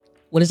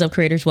What is up,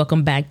 creators?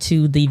 Welcome back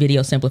to the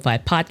Video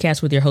Simplified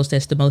podcast with your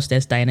hostess, the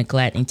mostess, Diana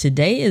Glatt. And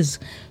today is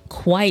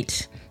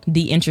quite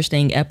the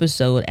interesting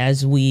episode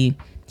as we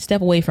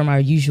step away from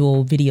our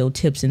usual video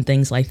tips and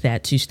things like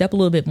that to step a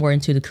little bit more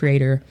into the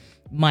creator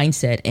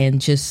mindset and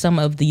just some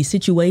of the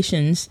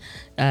situations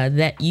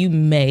that you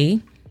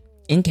may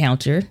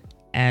encounter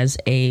as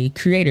a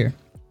creator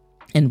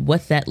and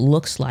what that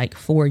looks like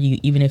for you,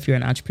 even if you're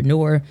an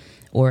entrepreneur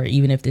or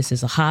even if this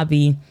is a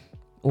hobby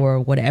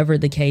or whatever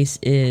the case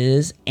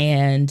is,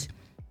 and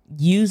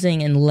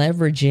using and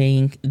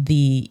leveraging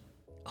the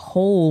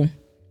whole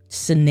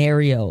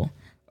scenario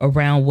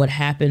around what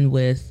happened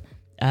with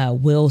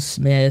Will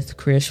Smith,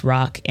 Chris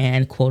Rock,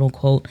 and quote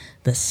unquote,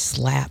 the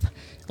slap.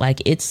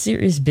 Like, it's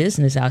serious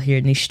business out here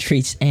in these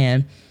streets.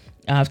 And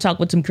I've talked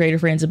with some creator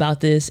friends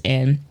about this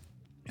and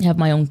have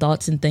my own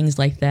thoughts and things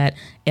like that.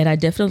 And I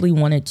definitely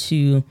wanted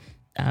to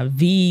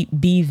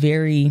be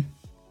very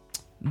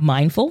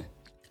mindful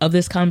of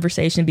this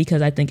conversation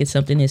because I think it's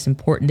something that's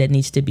important that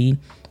needs to be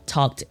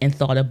talked and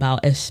thought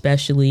about,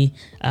 especially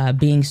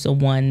being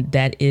someone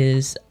that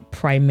is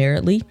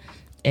primarily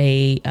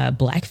a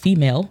Black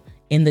female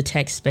in the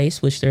tech space,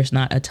 which there's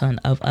not a ton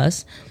of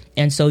us.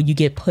 And so you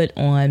get put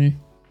on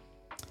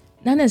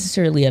not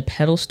necessarily a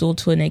pedestal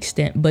to an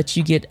extent, but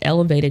you get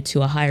elevated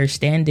to a higher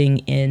standing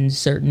in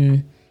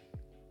certain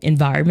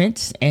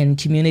environments and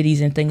communities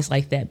and things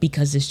like that,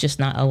 because it's just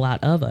not a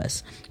lot of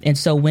us. And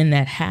so when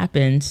that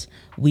happens,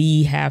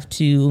 we have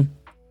to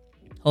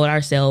hold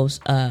ourselves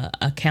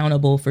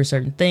accountable for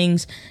certain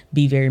things,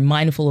 be very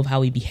mindful of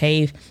how we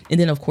behave. And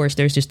then, of course,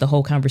 there's just the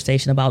whole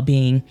conversation about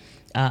being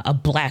a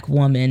Black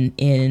woman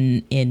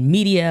in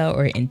media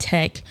or in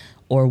tech,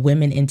 or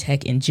women in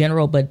tech in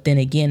general. But then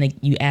again,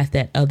 you add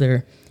that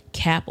other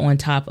cap on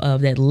top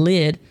of that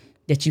lid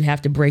that you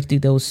have to break through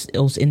those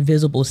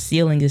invisible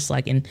ceilings. It's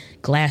like in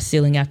glass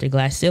ceiling after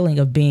glass ceiling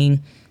of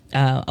being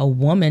a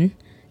woman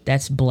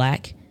that's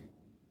Black,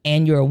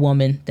 and you're a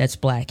woman that's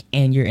Black,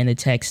 and you're in the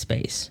tech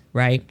space,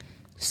 right?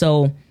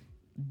 So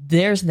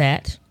there's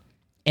that,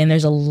 and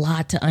there's a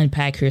lot to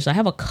unpack here. So I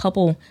have a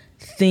couple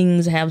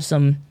things. I have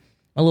a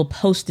little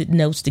post-it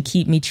notes to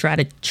try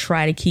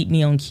to keep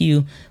me on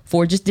cue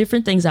for just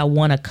different things I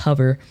want to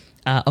cover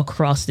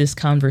across this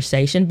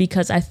conversation,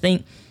 because I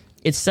think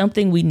it's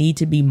something we need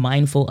to be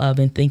mindful of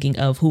and thinking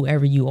of,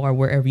 whoever you are,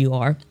 wherever you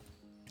are,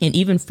 and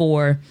even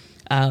for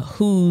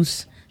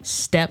whose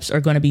steps are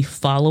going to be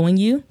following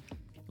you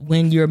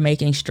when you're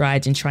making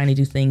strides and trying to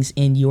do things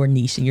in your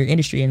niche, in your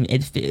industry. And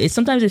it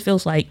sometimes it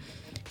feels like,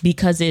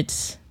 because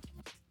it's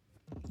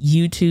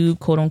YouTube,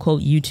 quote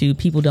unquote YouTube,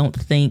 people don't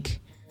think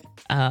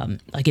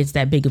like it's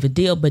that big of a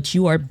deal, but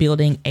you are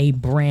building a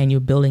brand, you're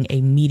building a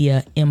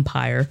media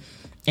empire.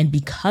 And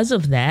because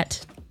of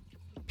that,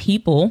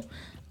 people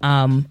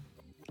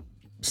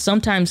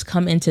sometimes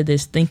come into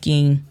this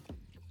thinking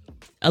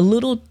a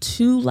little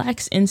too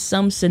lax in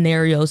some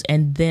scenarios.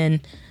 And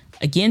then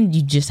again,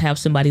 you just have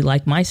somebody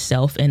like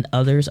myself and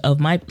others of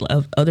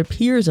other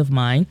peers of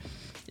mine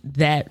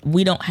that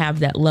we don't have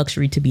that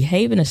luxury to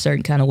behave in a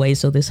certain kind of way.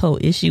 So this whole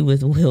issue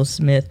with Will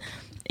Smith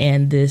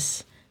and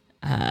this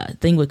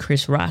thing with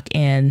Chris Rock,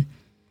 and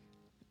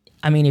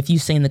I mean, if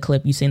you've seen the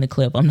clip, you've seen the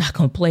clip. I'm not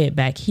going to play it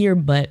back here,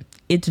 but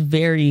it's a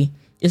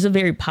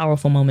very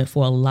powerful moment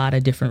for a lot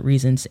of different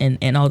reasons,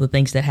 and all the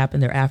things that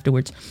happened there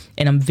afterwards.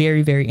 And I'm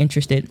very, very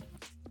interested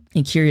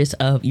and curious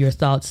of your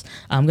thoughts.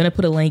 I'm going to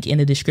put a link in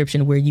the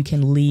description where you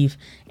can leave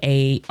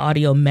a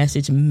audio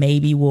message.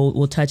 Maybe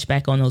we'll touch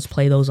back on those,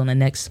 play those on the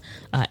next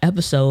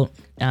episode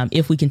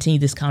if we continue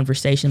this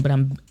conversation. But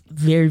I'm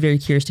very, very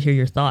curious to hear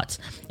your thoughts.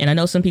 And I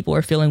know some people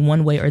are feeling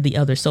one way or the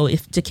other. So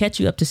to catch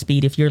you up to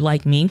speed, if you're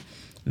like me,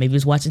 maybe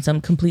was watching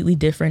something completely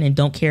different and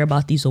don't care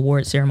about these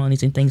award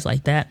ceremonies and things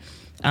like that.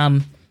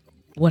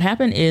 What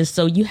happened is,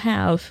 so you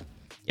have,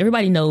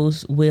 everybody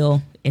knows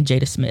Will and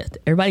Jada Smith.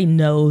 Everybody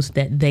knows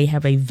that they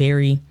have a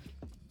very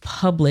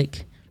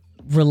public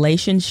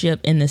relationship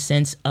in the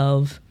sense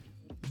of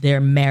their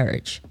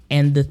marriage,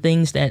 and the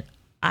things that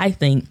I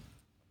think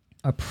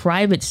are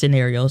private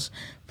scenarios,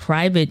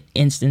 private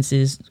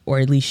instances, or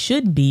at least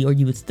should be, or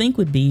you would think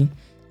would be,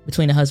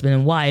 between a husband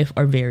and wife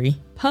are very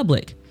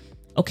public.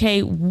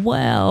 Okay,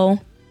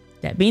 well,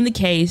 that being the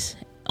case,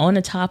 on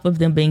the top of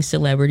them being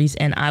celebrities,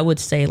 and I would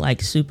say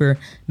like super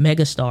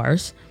mega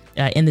stars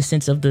in the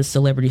sense of the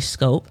celebrity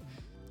scope,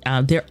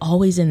 they're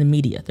always in the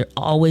media. They're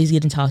always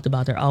getting talked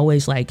about. They're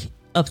always like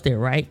up there,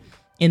 right?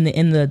 In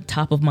the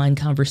top of mind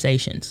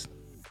conversations.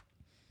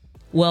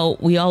 Well,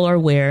 we all are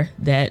aware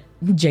that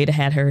Jada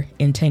had her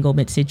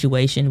entanglement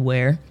situation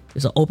where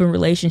there's an open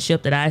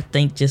relationship that I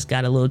think just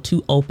got a little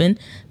too open,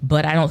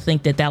 but I don't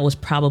think that was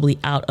probably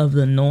out of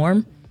the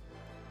norm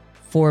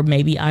for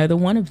maybe either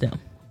one of them,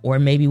 or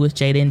maybe with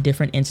Jada in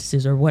different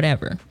instances or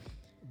whatever.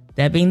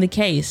 That being the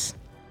case,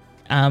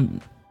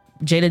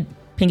 Jada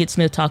Pinkett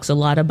Smith talks a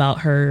lot about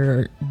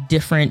her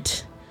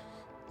different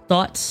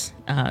thoughts.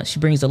 She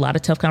brings a lot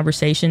of tough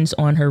conversations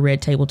on her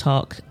Red Table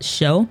Talk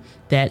show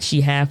that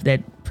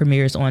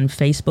premieres on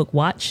Facebook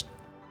Watch.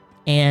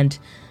 And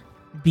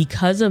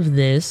because of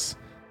this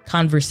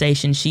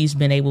conversation, she's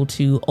been able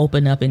to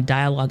open up and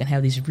dialogue and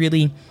have these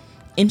really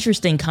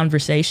interesting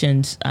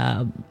conversations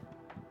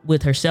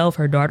with herself,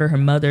 her daughter, her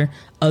mother,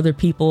 other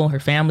people, her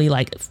family,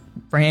 like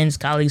friends,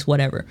 colleagues,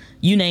 whatever.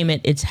 You name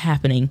it, it's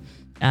happening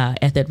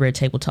at that Red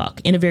Table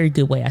Talk in a very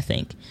good way, I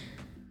think.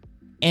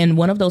 And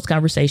one of those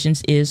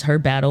conversations is her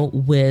battle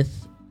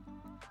with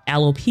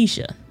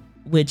alopecia,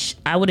 which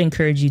I would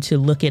encourage you to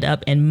look it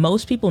up. And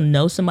most people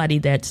know somebody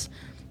that's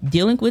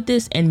dealing with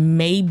this, and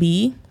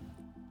maybe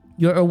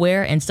you're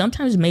aware, and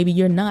sometimes maybe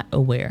you're not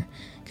aware,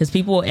 because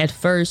people at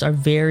first are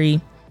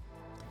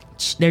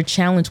they're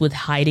challenged with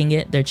hiding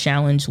it. They're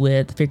challenged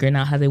with figuring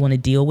out how they want to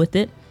deal with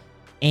it.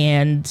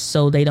 And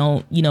so they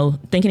don't,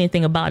 think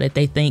anything about it.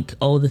 They think,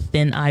 oh, the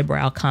thin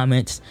eyebrow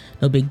comments,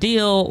 no big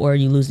deal, or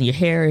you losing your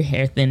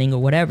hair thinning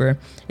or whatever,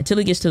 until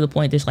it gets to the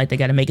point there's like they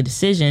got to make a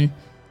decision.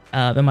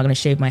 Am I going to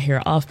shave my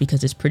hair off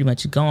because it's pretty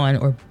much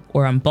gone,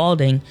 or I'm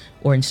balding,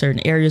 or in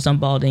certain areas I'm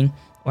balding,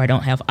 or I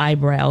don't have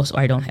eyebrows,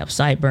 or I don't have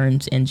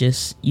sideburns, and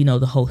just,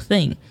 the whole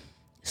thing.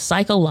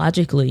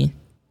 Psychologically,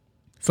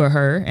 for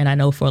her, and I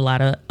know for a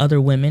lot of other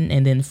women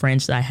and then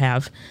friends that I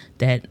have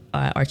that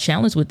are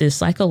challenged with this,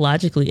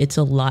 psychologically, it's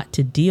a lot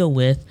to deal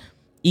with,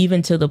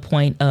 even to the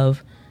point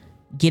of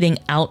getting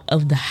out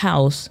of the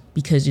house,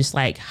 because just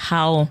like,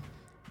 how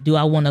do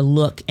I want to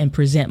look and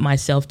present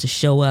myself to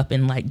show up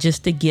and like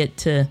just to get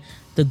to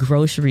the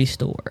grocery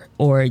store,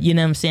 or, what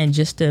I'm saying,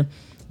 just to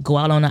go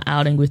out on an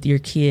outing with your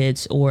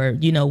kids, or,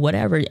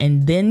 whatever,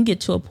 and then get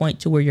to a point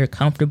to where you're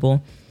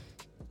comfortable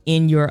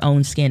in your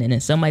own skin. And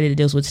as somebody that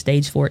deals with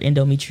stage 4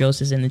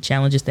 endometriosis and the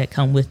challenges that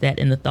come with that,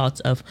 and the thoughts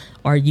of,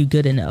 are you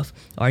good enough?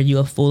 Are you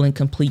a full and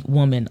complete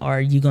woman?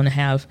 Are you going to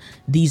have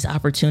these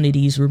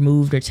opportunities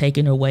removed or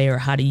taken away? Or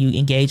how do you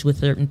engage with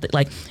certain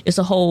like, it's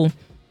a whole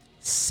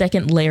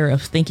second layer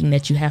of thinking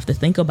that you have to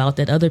think about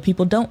that other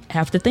people don't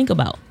have to think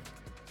about.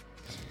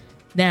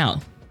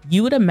 Now,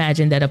 you would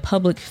imagine that a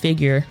public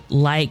figure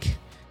like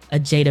a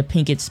Jada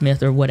Pinkett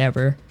Smith or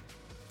whatever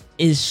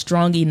is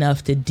strong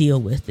enough to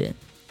deal with it.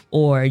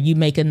 Or you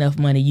make enough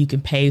money, you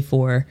can pay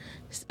for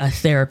a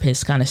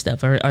therapist, kind of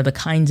stuff, or the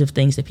kinds of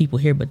things that people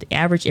hear. But the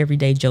average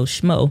everyday Joe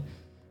Schmo,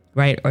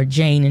 right, or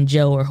Jane and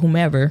Joe or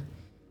whomever,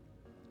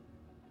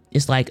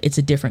 it's like it's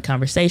a different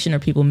conversation, or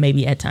people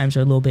maybe at times are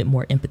a little bit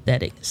more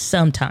empathetic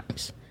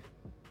sometimes.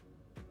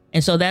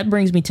 And so that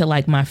brings me to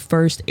like my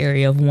first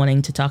area of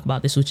wanting to talk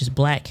about this, which is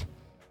Black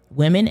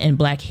women and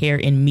Black hair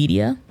in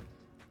media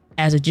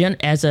as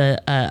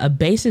a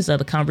basis of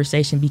the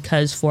conversation,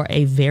 because for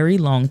a very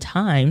long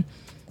time,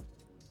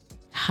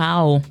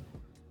 how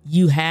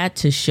you had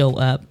to show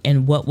up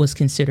and what was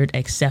considered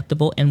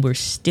acceptable. And we're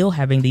still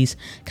having these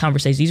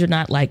conversations. These are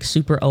not like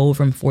super old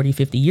from 40,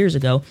 50 years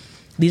ago.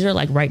 These are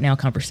like right now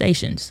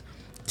conversations,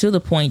 to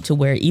the point to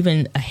where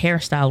even a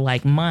hairstyle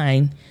like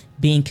mine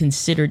being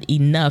considered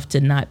enough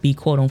to not be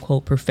quote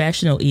unquote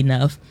professional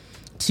enough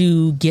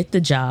to get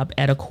the job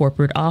at a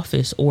corporate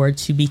office, or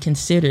to be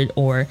considered,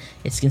 or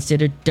it's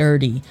considered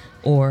dirty,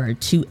 or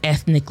too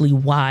ethnically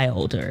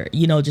wild, or,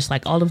 just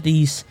like all of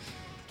these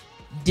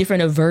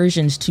different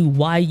aversions to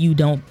why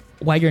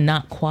you're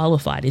not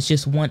qualified. It's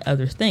just one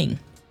other thing.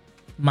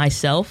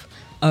 Myself,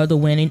 other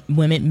women,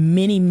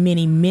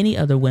 many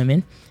other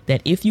women,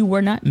 that if you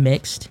were not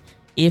mixed,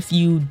 if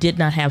you did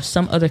not have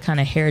some other kind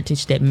of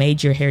heritage that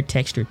made your hair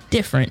texture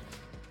different,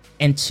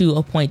 and to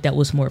a point that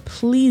was more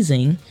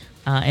pleasing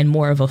and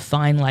more of a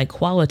fine like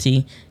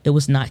quality, it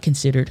was not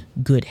considered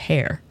good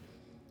hair.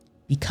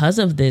 Because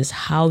of this,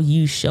 how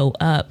you show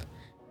up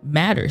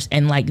matters.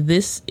 And like,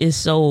 this is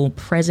so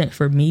present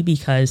for me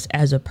because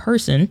as a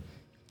person,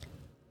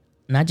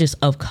 not just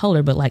of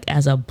color, but like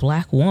as a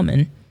Black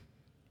woman,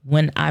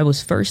 when I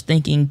was first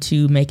thinking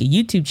to make a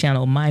YouTube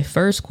channel, my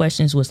first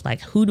questions was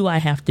like, who do I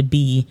have to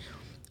be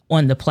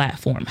on the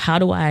platform? How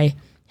do I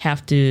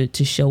have to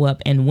show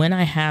up? And when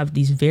I have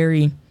these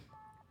very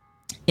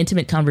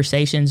intimate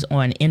conversations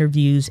on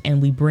interviews,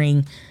 and we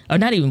bring, or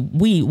not even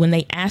we, when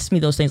they ask me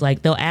those things,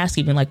 like they'll ask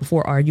even like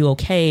before, are you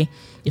okay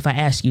if I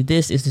ask you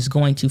this? Is this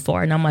going too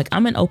far? And I'm like,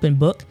 I'm an open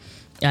book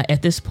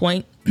at this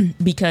point,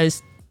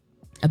 because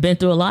I've been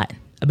through a lot.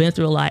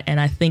 And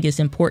I think it's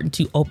important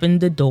to open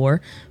the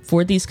door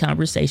for these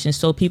conversations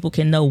so people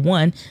can know,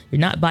 one, you're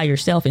not by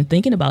yourself in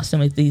thinking about some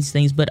of these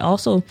things, but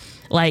also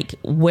like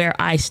where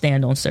I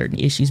stand on certain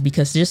issues,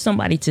 because just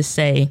somebody to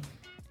say,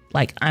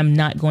 like, I'm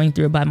not going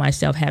through it by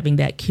myself, having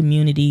that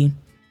community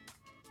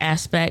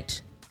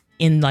aspect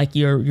in like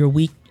your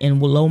weak and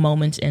low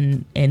moments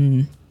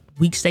and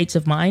weak states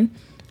of mind,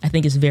 I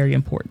think is very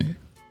important.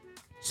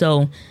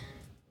 So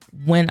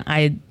when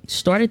I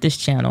started this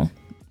channel,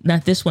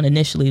 not this one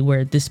initially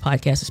where this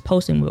podcast is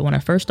posting, but when I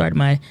first started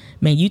my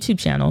main YouTube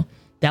channel,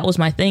 that was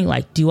my thing.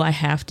 Like, do I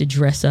have to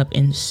dress up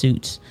in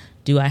suits?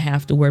 Do I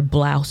have to wear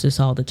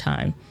blouses all the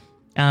time?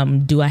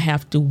 Do I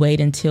have to wait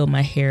until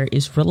my hair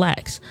is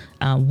relaxed?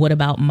 What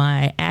about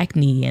my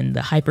acne and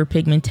the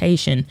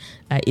hyperpigmentation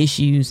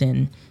issues?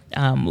 And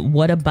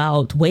what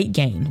about weight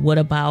gain? What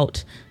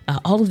about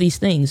all of these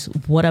things?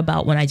 What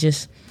about when I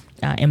just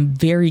I am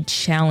very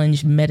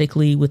challenged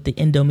medically with the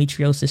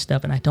endometriosis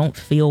stuff, and I don't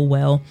feel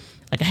well.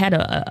 Like I had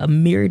a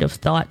myriad of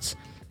thoughts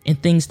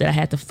and things that I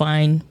had to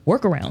find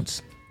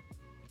workarounds,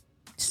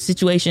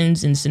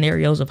 situations and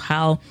scenarios of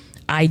how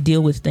I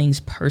deal with things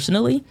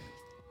personally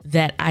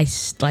that I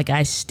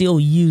still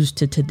use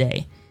to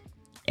today.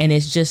 And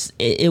it's just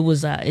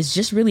it's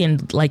just really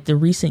in like the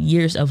recent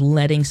years of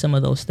letting some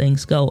of those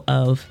things go,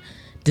 of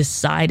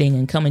deciding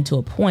and coming to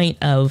a point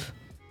of,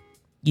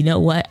 you know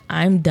what,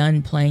 I'm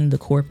done playing the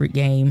corporate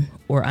game,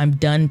 or I'm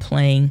done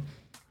playing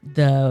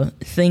the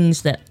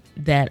things that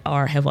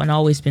have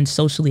always been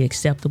socially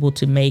acceptable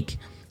to make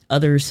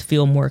others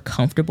feel more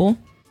comfortable,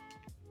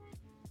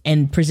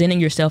 and presenting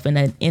yourself in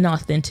an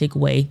inauthentic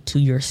way to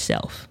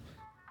yourself.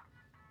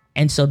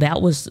 And so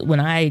that was when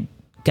I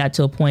got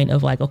to a point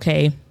of like,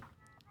 okay,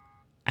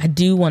 I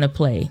do want to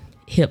play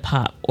hip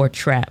hop or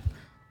trap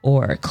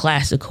or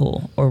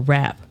classical or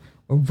rap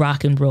or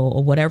rock and roll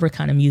or whatever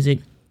kind of music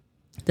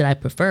that I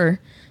prefer,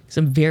 because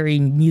I'm very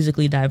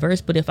musically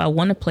diverse. But if I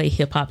want to play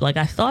hip hop, like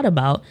I thought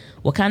about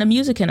what kind of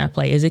music can I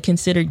play? Is it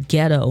considered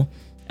ghetto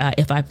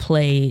if I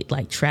play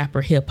like trap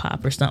or hip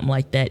hop or something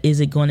like that? Is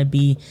it going to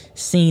be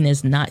seen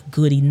as not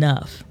good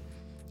enough?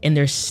 And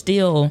there's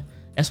still,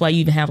 that's why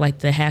you even have like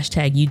the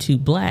hashtag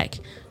YouTube Black,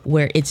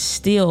 where it's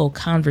still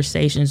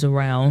conversations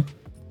around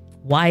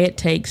why it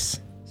takes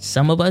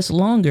some of us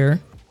longer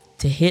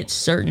to hit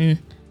certain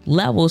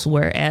levels,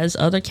 whereas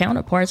other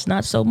counterparts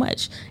not so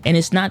much. And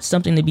it's not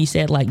something to be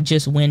said like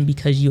just win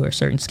because you are a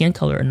certain skin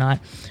color or not,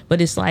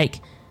 but it's like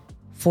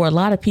for a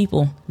lot of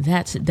people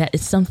that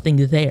is something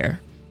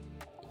there.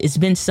 It's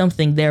been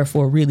something there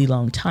for a really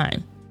long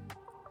time.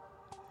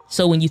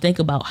 So when you think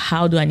about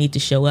how do I need to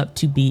show up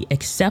to be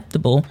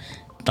acceptable,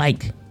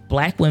 like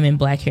Black women,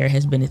 black hair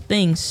has been a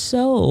thing.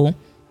 So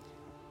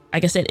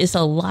like I said, it's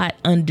a lot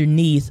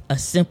underneath a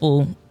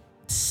simple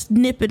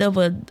snippet of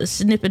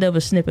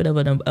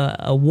an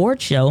award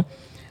show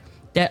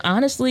that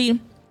honestly,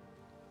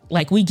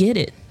 like, we get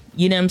it.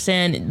 You know what I'm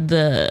saying?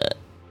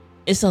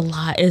 It's a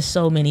lot. It's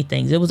so many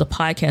things. It was a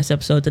podcast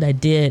episode that I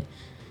did,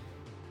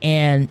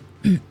 and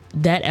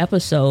that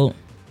episode,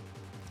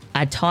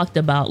 I talked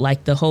about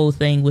like the whole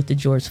thing with the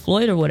George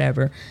Floyd or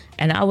whatever.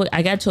 And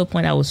I got to a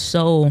point I was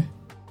so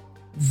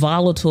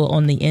volatile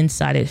on the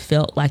inside, it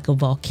felt like a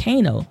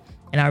volcano.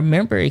 And I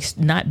remember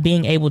not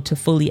being able to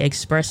fully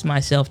express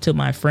myself to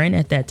my friend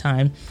at that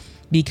time,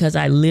 because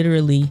I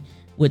literally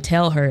would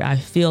tell her, I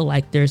feel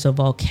like there's a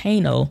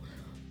volcano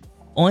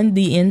on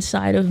the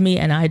inside of me,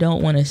 and I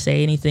don't want to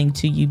say anything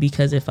to you,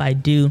 because if I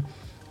do,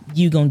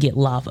 you gonna get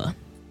lava.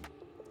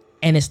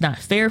 And it's not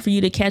fair for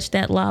you to catch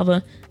that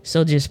lava.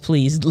 So just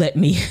please let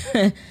me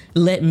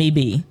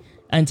be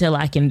until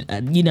I can,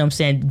 you know what I'm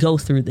saying, go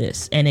through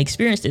this and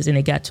experience this. And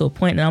it got to a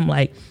point, and I'm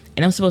like,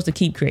 and I'm supposed to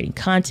keep creating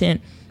content.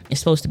 It's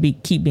supposed to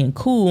keep being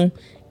cool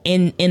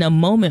in a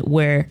moment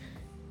where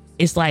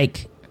it's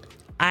like,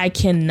 I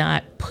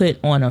cannot put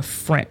on a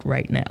front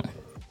right now.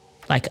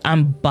 Like,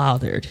 I'm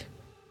bothered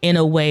in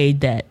a way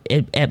that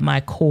at my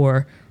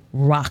core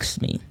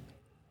rocks me.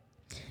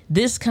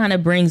 This kind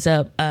of brings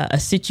up a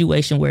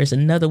situation where it's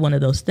another one of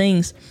those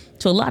things.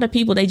 To a lot of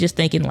people, they just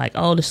thinking like,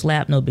 oh, the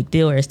slap, no big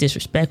deal, or it's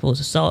disrespectful, it's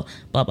assault,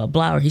 blah, blah,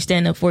 blah, or he's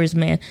standing up for his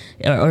man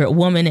or a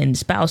woman and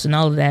spouse and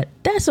all of that.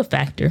 That's a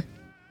factor.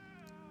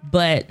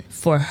 But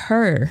for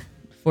her,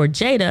 for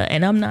Jada,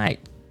 and I'm not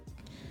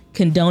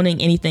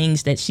condoning anything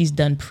that she's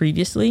done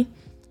previously,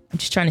 I'm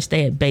just trying to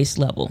stay at base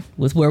level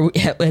with where we're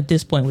at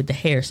this point with the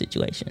hair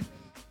situation.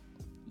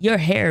 Your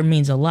hair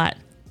means a lot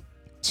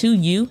to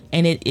you,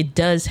 and it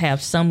does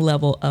have some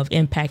level of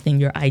impacting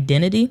your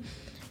identity.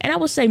 And I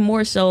would say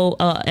more so,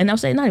 and I'll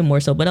say not even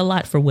more so, but a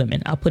lot for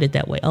women. I'll put it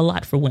that way, a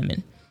lot for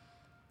women.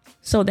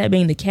 So that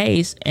being the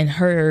case, and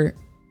her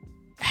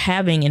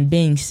having and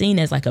being seen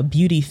as like a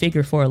beauty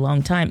figure for a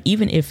long time,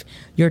 even if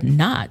you're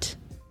not,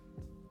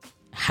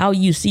 how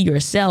you see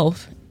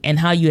yourself and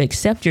how you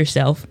accept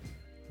yourself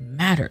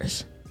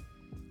matters.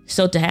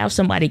 So to have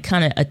somebody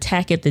kind of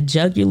attack at the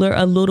jugular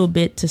a little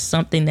bit to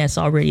something that's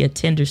already a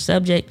tender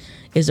subject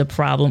is a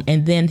problem.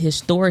 And then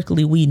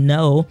historically, we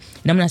know,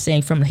 and I'm not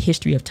saying from the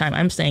history of time,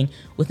 I'm saying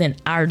within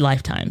our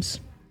lifetimes,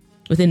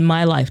 within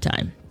my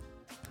lifetime,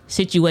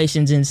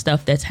 situations and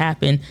stuff that's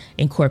happened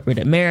in corporate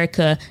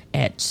America,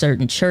 at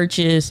certain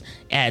churches,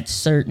 at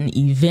certain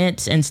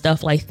events and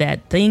stuff like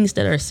that, things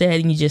that are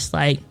said, and you just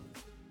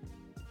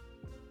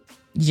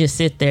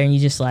sit there and you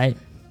just like,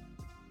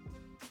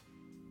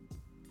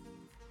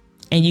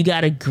 and you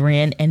got to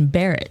grin and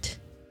bear it.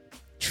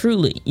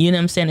 Truly, you know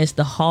what I'm saying? It's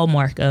the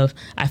hallmark of,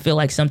 I feel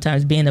like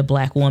sometimes being a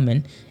Black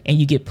woman and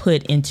you get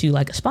put into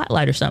like a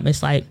spotlight or something,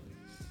 it's like,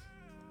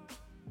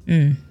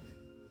 you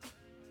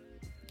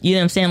know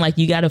what I'm saying? Like,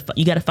 you gotta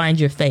find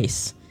your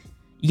face.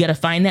 You gotta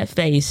find that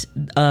face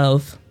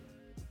of,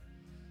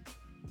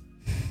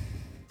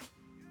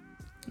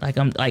 like,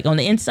 I'm like on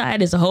the inside,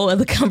 there's a whole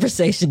other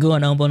conversation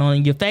going on, but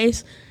on your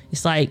face,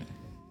 it's like,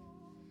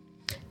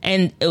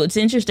 and what's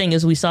interesting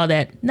is we saw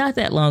that not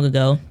that long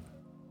ago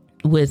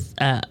with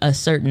a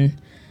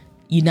certain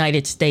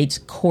United States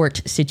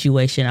court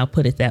situation. I'll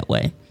put it that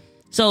way.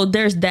 So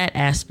there's that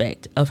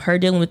aspect of her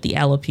dealing with the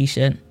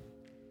alopecia.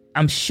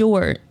 I'm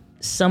sure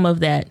some of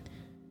that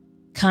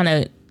kind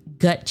of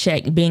gut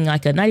check being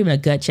like not even a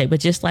gut check, but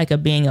just like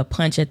being a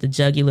punch at the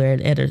jugular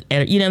at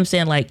you know what I'm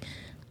saying? Like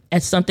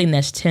at something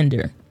that's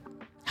tender,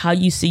 how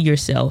you see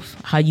yourself,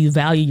 how you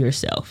value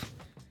yourself.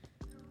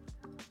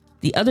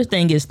 The other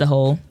thing is the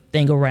whole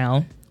thing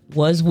around,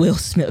 was Will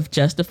Smith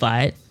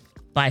justified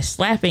by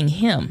slapping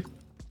him,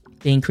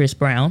 being Chris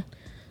Brown,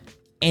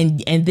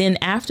 and then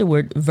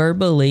afterward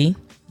verbally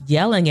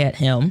yelling at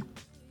him,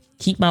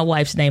 keep my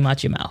wife's name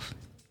out your mouth.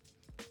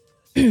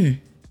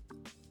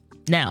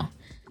 Now,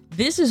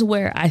 this is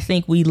where I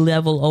think we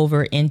level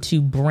over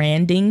into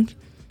branding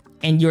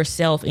and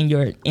yourself and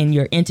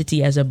your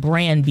entity as a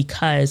brand,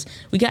 because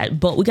we got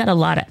a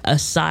lot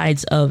of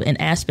sides of and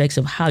aspects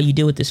of how you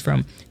deal with this,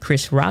 from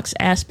Chris Rock's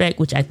aspect,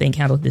 which I think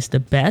handled this the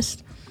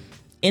best,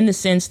 in the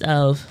sense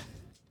of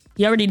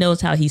he already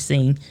knows how he's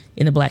seen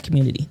in the black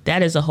community.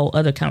 That is a whole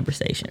other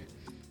conversation,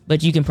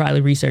 but you can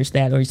probably research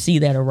that or see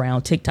that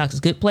around. TikTok's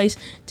a good place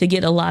to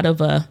get a lot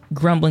of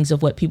grumblings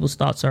of what people's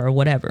thoughts are or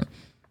whatever,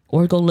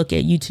 or go look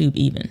at YouTube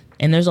even.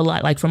 And there's a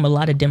lot, like from a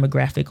lot of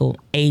demographical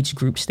age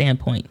group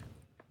standpoint.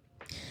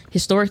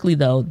 Historically,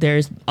 though,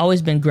 there's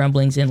always been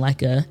grumblings in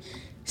like a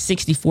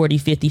 60-40,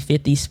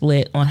 50-50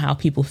 split on how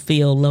people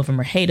feel, love him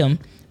or hate him,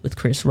 with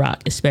Chris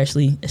Rock,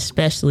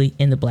 especially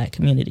in the black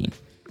community.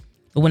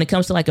 But when it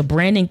comes to like a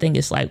branding thing,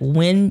 it's like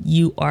when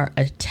you are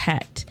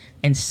attacked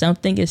and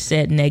something is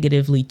said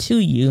negatively to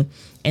you,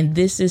 and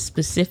this is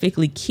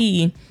specifically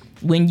key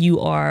when you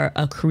are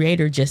a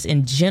creator just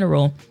in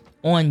general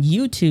on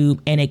YouTube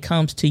and it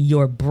comes to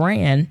your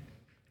brand,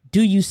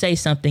 do you say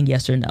something,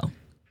 yes or no?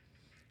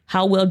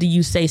 How well do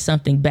you say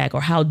something back,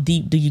 or how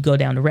deep do you go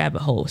down the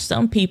rabbit hole?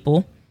 Some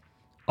people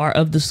are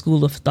of the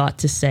school of thought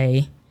to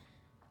say,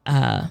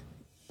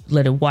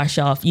 let it wash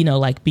off,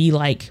 like be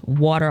like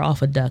water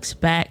off a duck's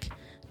back.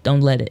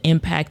 Don't let it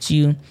impact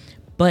you.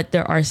 But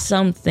there are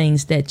some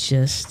things that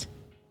just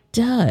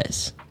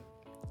does.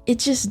 It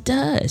just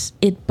does.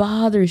 It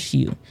bothers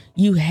you.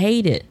 You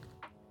hate it.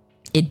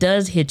 It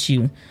does hit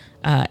you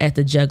at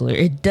the jugular.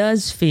 It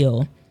does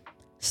feel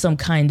some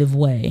kind of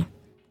way.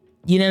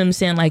 You know what I'm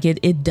saying? Like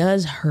it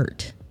does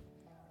hurt.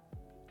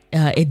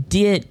 It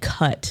did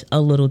cut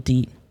a little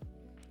deep.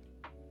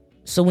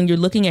 So when you're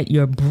looking at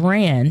your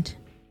brand,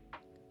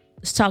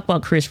 let's talk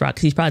about Chris Rock,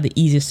 because he's probably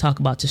the easiest to talk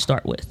about to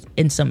start with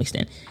in some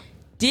extent.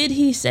 Did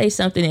he say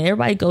something? And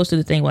everybody goes to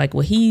the thing like,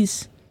 well,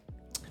 he's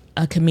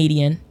a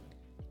comedian.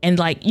 And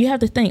like, you have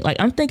to think, like,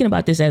 I'm thinking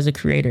about this as a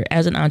creator,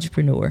 as an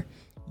entrepreneur.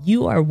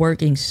 You are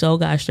working so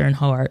gosh darn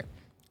hard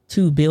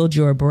to build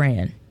your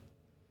brand.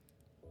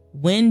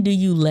 When do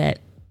you let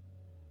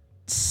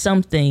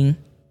something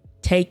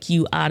take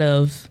you out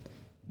of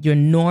your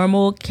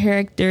normal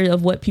character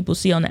of what people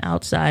see on the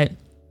outside,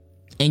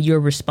 and you're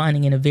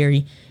responding in a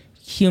very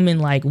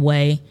human-like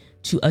way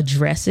to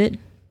address it?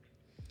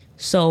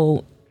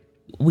 So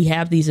we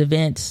have these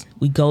events,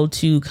 we go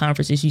to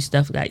conferences,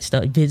 stuff like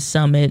Vid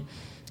Summit,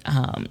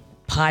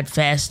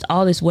 Podfest,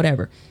 all this,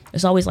 whatever.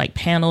 There's always like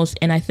panels,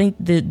 and I think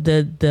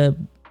the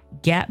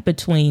gap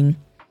between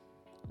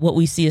what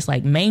we see is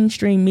like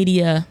mainstream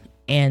media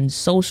and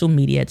social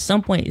media at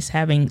some point is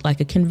having like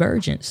a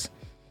convergence,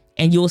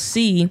 and you'll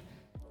see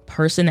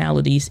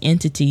personalities,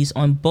 entities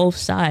on both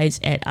sides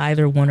at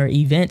either one or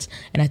events.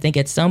 And I think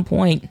at some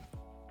point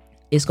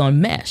it's going to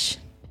mesh.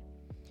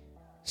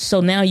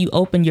 So now you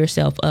open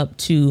yourself up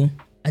to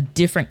a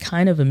different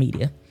kind of a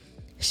media.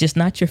 It's just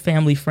not your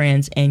family,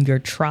 friends, and your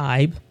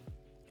tribe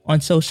on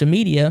social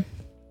media.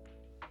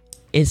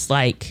 It's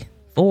like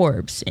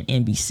Forbes and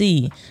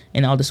NBC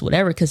and all this,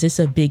 whatever, because it's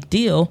a big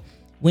deal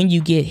when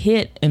you get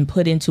hit and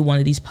put into one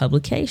of these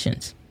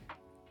publications.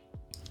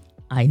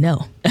 I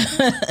know.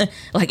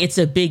 Like, it's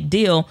a big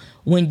deal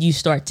when you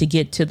start to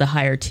get to the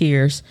higher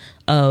tiers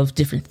of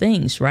different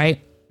things, right?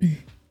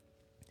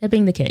 That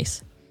being the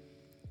case,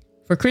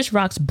 for Chris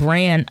Rock's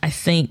brand, I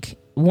think,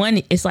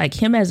 one, it's like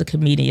him as a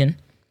comedian,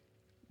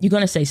 you're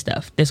going to say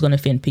stuff that's going to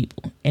offend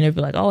people. And they'll be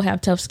like, oh, have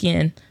tough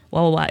skin,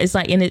 blah, blah, blah. It's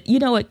like, and you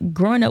know what,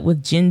 growing up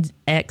with Gen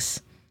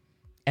X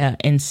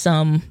and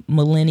some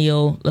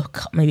millennial,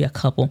 maybe a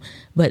couple,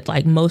 but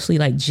like mostly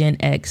like Gen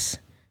X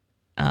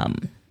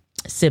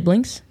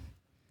siblings,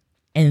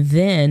 and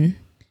then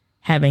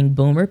having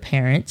boomer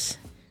parents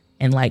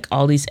and like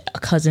all these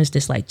cousins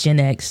that's like Gen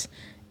X,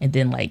 and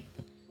then like,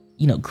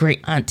 you know,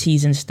 great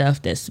aunties and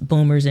stuff that's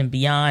boomers and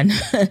beyond,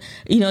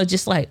 you know,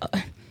 just like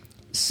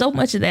so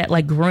much of that,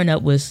 like growing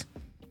up was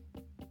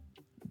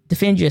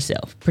defend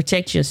yourself,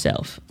 protect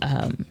yourself,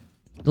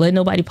 let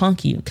nobody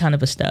punk you kind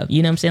of a stuff.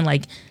 You know what I'm saying?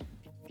 Like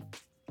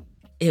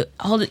you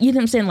know what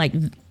I'm saying? Like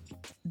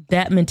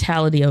that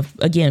mentality of,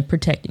 again,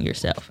 protecting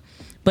yourself,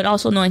 but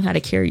also knowing how to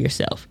carry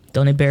yourself.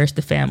 Don't embarrass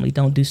the family.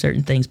 Don't do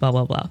certain things, blah,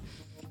 blah, blah.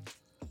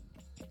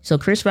 So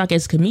Chris Rock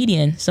as a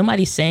comedian,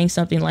 somebody saying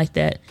something like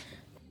that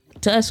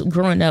to us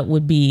growing up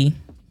would be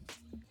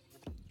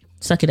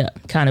suck it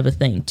up kind of a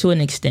thing to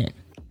an extent.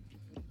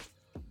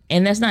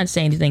 And that's not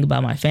saying anything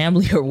about my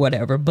family or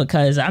whatever,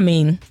 because I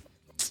mean,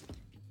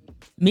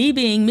 me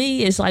being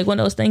me, it's like one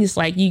of those things. It's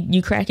like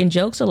you cracking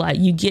jokes a lot.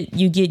 You get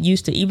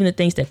used to even the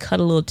things that cut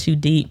a little too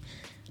deep.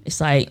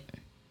 It's like,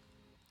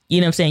 you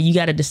know what I'm saying? You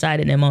got to decide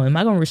in that moment, am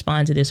I going to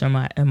respond to this or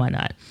am I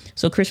not?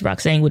 So Chris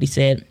Rock saying what he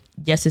said.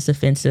 Yes, it's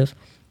offensive.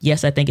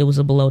 Yes, I think it was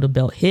a below the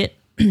belt hit.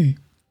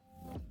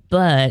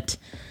 But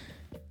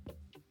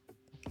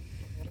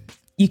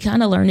you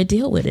kind of learn to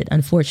deal with it,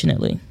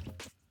 unfortunately.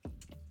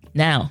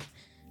 Now,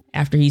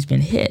 after he's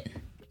been hit,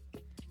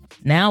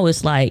 now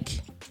it's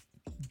like,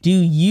 do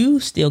you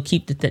still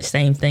keep the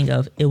same thing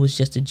of it was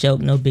just a joke,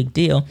 no big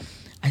deal?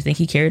 I think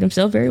he carried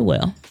himself very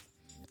well.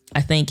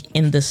 I think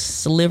in the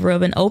sliver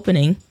of an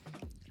opening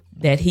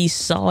that he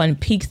saw and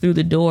peeked through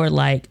the door,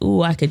 like,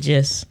 ooh, I could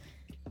just,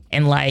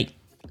 and like,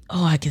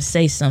 oh, I could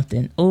say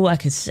something. Oh, I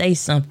could say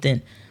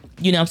something.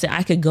 You know what I'm saying?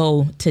 I could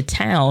go to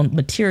town,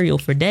 material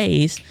for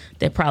days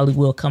that probably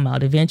will come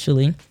out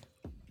eventually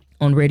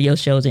on radio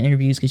shows and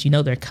interviews, because you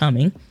know they're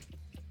coming.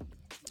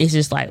 It's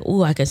just like,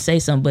 oh, I could say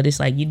something, but it's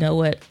like, you know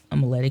what? I'm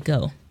going to let it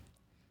go.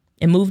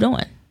 And moved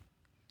on.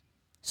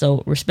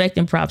 So respect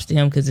and props to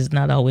him, because it's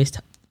not always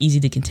easy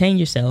to contain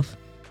yourself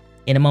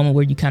in a moment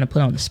where you kind of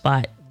put on the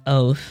spot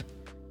of,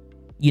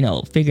 you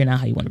know, figuring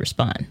out how you want to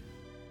respond.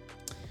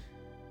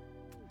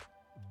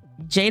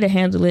 Jada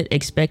handled it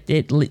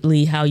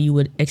expectedly how you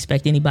would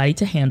expect anybody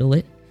to handle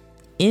it,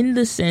 in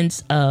the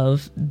sense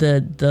of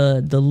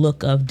the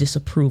look of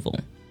disapproval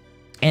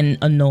and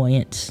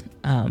annoyance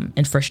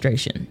and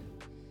frustration.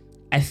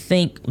 I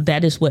think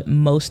that is what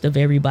most of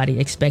everybody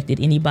expected.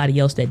 Anybody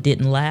else that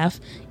didn't laugh,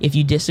 if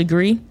you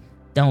disagree,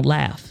 don't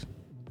laugh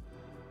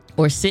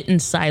or sit in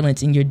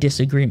silence in your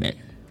disagreement.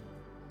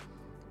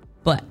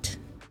 But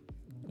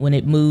when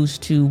it moves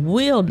to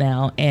Will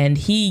now, and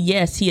he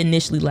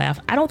initially laughed.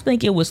 I don't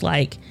think it was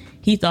like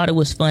he thought it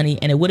was funny,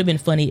 and it would have been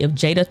funny if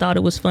Jada thought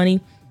it was funny.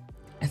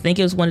 I think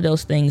it was one of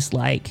those things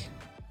like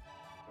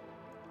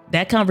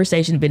that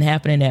conversation had been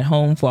happening at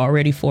home for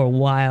a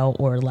while,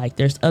 or like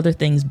there's other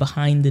things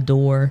behind the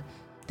door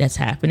that's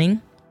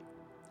happening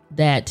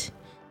that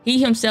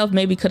he himself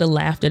maybe could have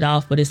laughed it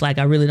off, but it's like,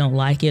 I really don't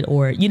like it.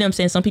 Or, you know what I'm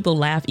saying? Some people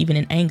laugh even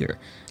in anger,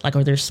 like,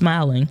 or they're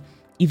smiling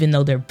even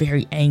though they're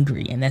very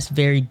angry, and that's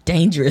very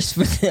dangerous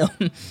for them.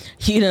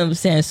 You know what I'm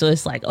saying? So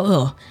it's like,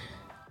 oh,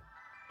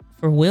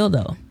 for Will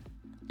though,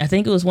 I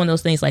think it was one of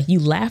those things like you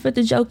laugh at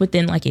the joke, but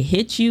then like it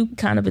hits you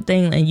kind of a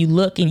thing, and you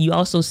look and you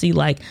also see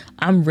like,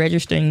 I'm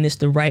registering this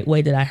the right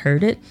way that I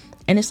heard it.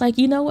 And it's like,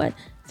 you know what?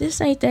 This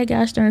ain't that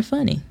gosh darn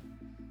funny.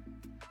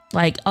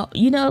 Like, oh,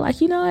 you know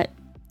what?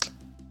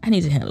 I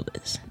need to handle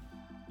this.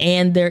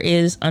 And there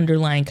is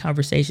underlying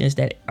conversations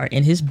that are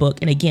in his book.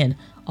 And again,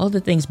 all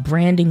the things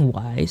branding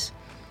wise,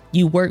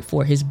 you work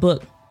for his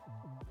book,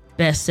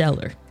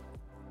 bestseller,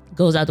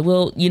 goes out to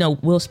Will. You know,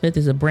 Will Smith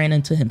is a brand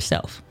unto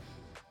himself,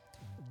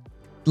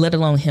 let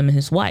alone him and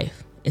his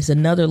wife. It's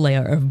another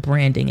layer of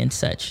branding and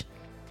such.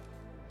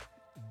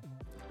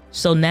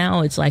 So now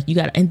it's like you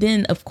got, and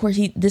then of course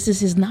this is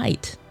his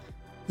night.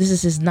 This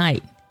is his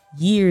night.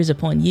 Years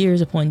upon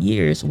years upon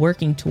years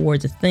working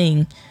towards a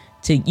thing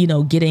to, you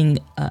know, getting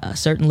a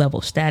certain level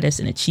of status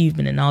and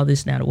achievement and all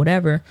this now or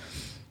whatever.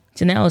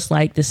 So now it's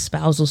like this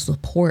spousal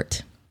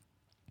support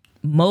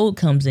mode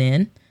comes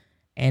in.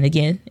 And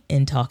again,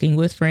 in talking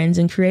with friends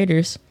and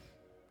creators,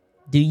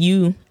 do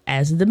you,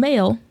 as the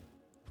male,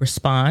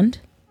 respond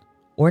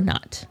or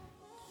not?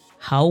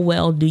 How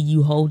well do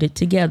you hold it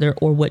together,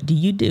 or what do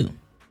you do?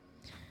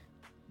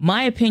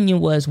 My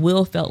opinion was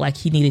Will felt like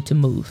he needed to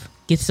move,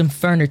 get some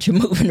furniture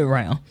moving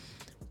around.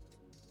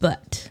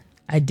 But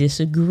I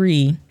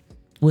disagree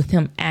with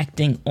him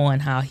acting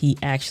on how he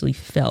actually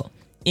felt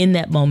in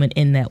that moment,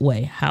 in that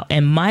way.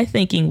 And my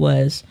thinking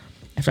was,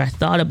 after I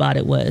thought about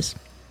it, was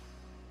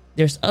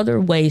there's other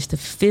ways to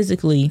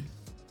physically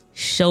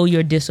show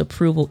your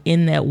disapproval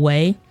in that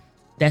way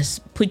that's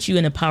put you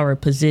in a power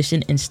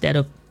position, instead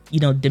of, you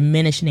know,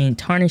 diminishing and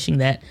tarnishing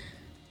that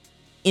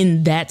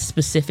in that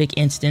specific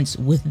instance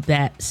with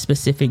that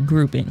specific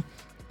grouping.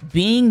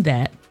 Being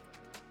that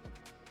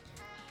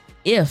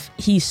if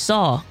he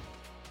saw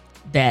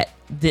that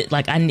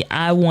like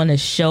I want to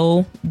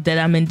show that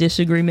I'm in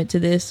disagreement to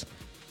this,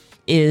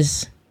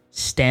 is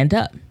stand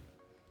up,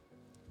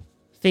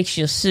 fix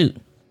your suit,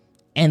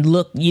 and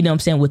look, you know what I'm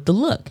saying, with the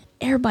look.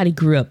 Everybody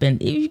grew up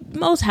in,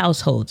 most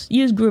households,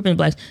 you just grew up in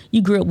blacks,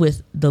 you grew up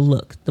with the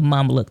look, the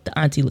mama look, the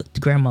auntie look, the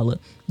grandma look.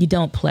 You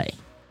don't play.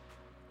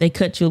 They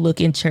cut you a look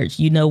in church.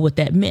 You know what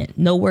that meant.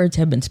 No words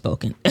have been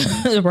spoken,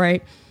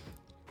 right?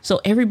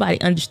 So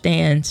everybody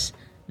understands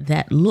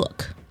that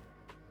look.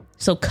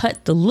 So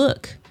cut the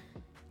look,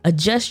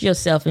 adjust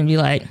yourself and be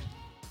like,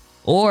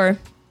 or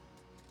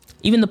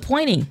even the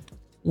pointing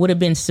would have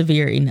been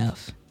severe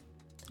enough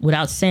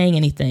without saying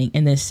anything,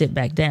 and then sit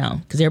back down.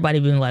 Because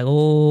everybody been like,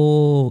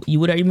 oh, you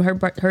would have even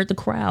hurt the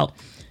crowd,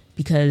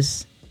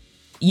 because,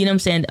 you know what I'm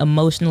saying,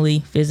 emotionally,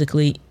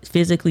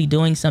 physically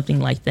doing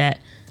something like that,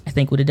 I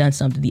think would have done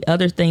something. The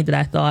other thing that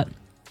I thought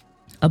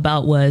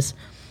about was,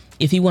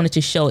 if he wanted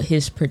to show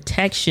his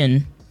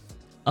protection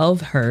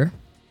of her,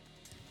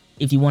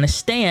 if you want to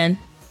stand,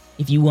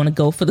 if you want to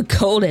go for the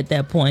gold at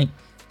that point,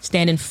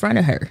 stand in front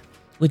of her,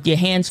 with your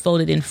hands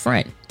folded in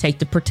front. Take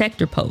the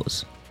protector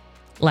pose.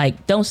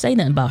 Like, don't say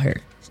nothing about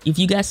her. If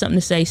you got something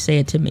to say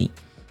it to me,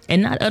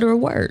 and not utter a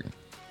word.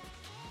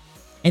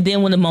 And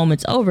then when the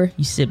moment's over,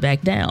 you sit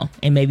back down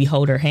and maybe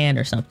hold her hand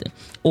or something,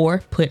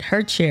 or put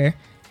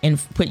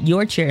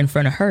your chair in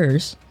front of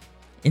hers,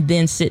 and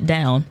then sit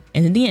down.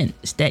 And then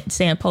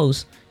same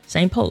pose.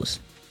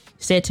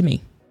 Say it to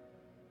me.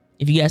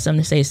 If you got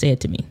something to say it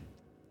to me.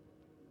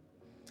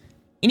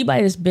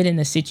 Anybody that's been in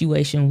a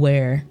situation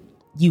where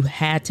you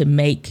had to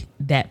make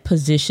that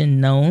position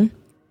known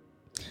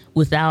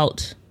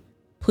without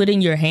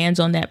putting your hands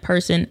on that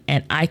person,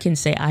 and I can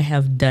say I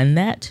have done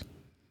that,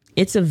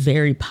 it's a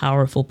very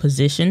powerful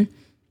position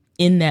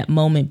in that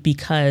moment,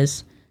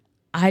 because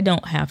I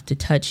don't have to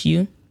touch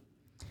you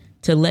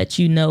to let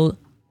you know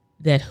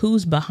that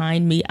who's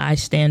behind me I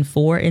stand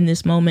for in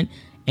this moment,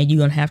 and you're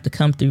going to have to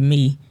come through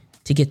me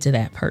to get to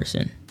that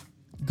person.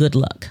 Good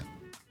luck.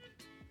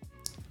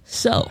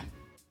 So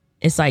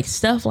it's like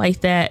stuff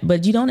like that,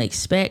 but you don't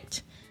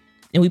expect,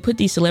 and we put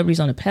these celebrities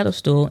on a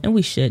pedestal, and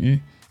we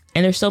shouldn't.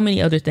 And there's so many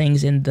other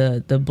things in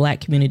the Black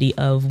community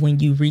of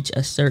when you reach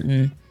a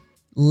certain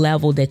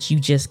level that you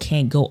just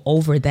can't go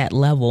over that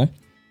level,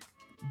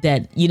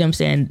 that, you know what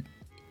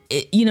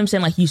I'm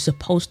saying? Like, you're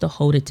supposed to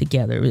hold it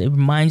together. It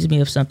reminds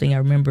me of something I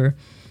remember,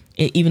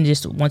 even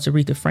just once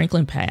Aretha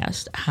Franklin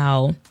passed,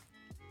 how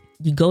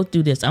you go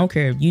through this. I don't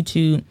care if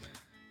YouTube,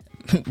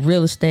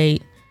 real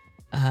estate,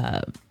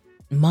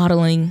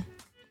 modeling,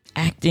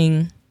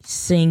 acting,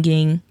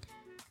 singing,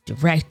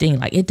 directing,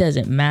 like, it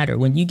doesn't matter.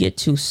 When you get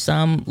to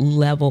some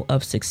level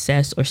of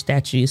success or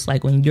stature, it's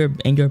like when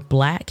you're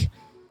Black,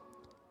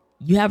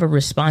 you have a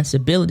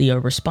responsibility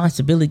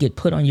get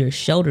put on your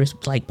shoulders,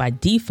 like by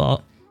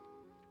default,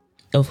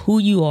 of who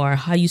you are,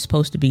 how you're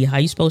supposed to be, how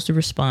you're supposed to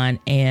respond,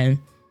 and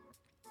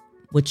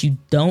what you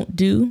don't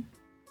do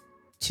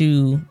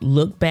to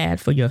look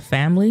bad for your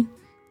family,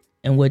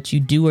 and what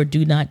you do or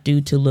do not do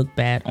to look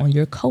bad on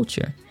your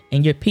culture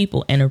and your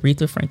people. And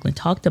Aretha Franklin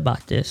talked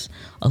about this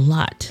a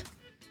lot.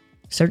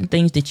 Certain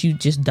things that you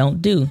just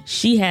don't do.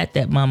 She had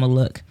that mama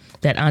look,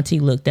 that auntie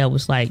look that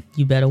was like,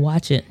 you better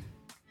watch it.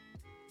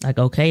 Like,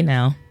 okay,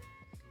 now,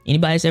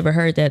 anybody's ever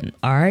heard that?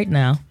 All right,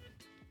 now,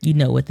 you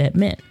know what that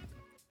meant.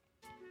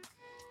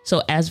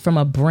 So as from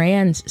a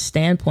brand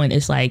standpoint,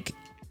 it's like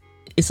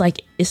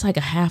a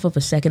half of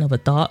a second of a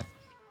thought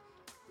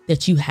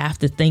that you have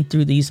to think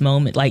through these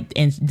moments, like,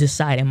 and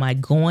decide, am I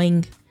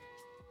going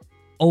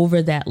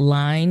over that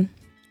line,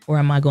 or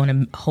am I going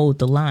to hold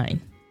the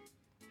line?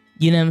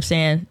 You know what I'm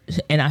saying?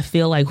 And I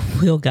feel like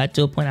Will got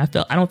to a point. I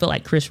don't feel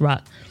like Chris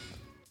Rock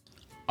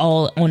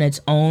all on its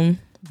own,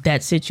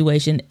 that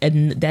situation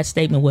and that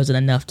statement wasn't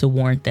enough to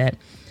warrant that.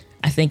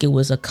 I think it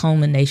was a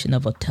culmination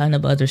of a ton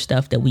of other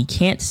stuff that we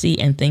can't see,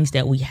 and things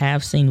that we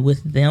have seen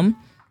with them,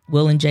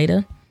 Will and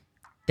Jada,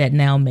 that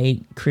now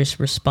made Chris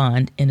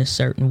respond in a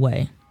certain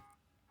way.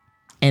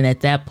 And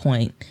at that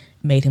point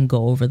made him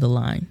go over the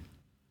line.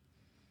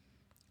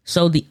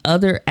 So the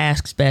other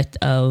aspect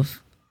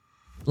of,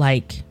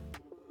 like,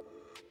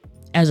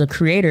 as a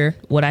creator,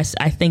 what I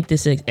think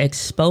this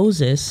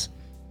exposes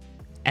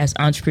as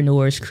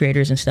entrepreneurs,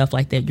 creators, and stuff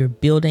like that, you're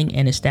building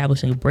and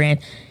establishing a brand.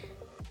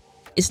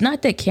 It's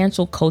not that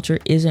cancel culture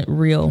isn't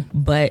real,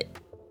 but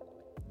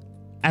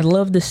I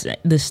love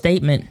the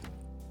statement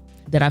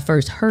that I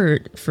first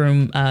heard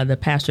from the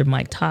pastor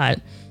Mike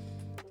Todd,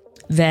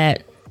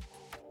 that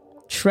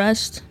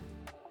trust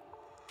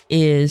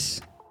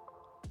is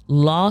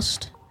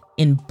lost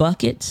in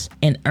buckets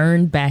and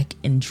earned back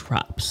in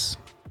drops.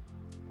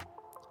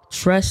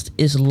 Trust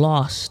is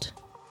lost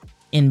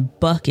in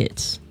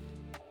buckets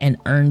and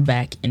earned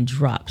back in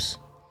drops.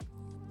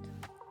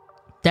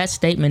 That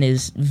statement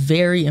is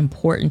very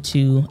important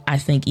to, I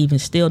think, even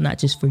still, not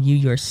just for you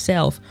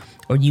yourself,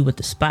 or you with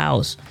the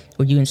spouse,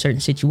 or you in certain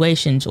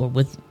situations, or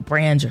with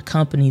brands or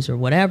companies or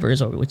whatever,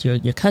 or with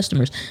your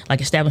customers,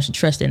 like establishing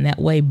trust in that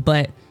way,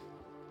 but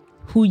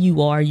who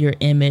you are, your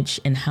image,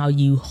 and how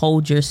you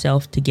hold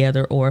yourself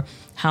together, or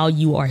how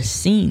you are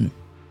seen.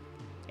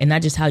 And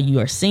not just how you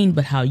are seen,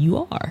 but how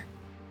you are.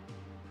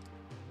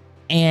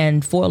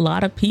 And for a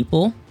lot of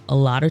people, a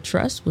lot of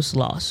trust was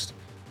lost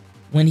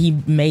when he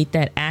made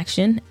that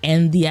action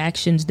and the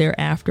actions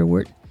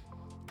thereafterward.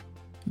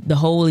 The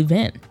whole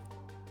event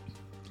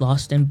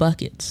lost in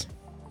buckets.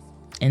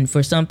 And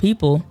for some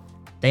people,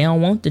 they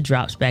don't want the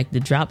drops back. The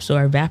drops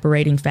are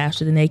evaporating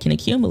faster than they can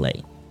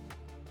accumulate.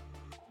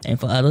 And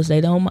for others, they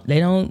don't,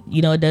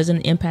 it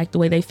doesn't impact the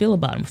way they feel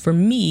about them. For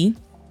me,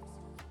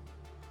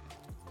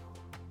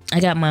 I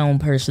got my own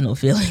personal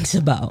feelings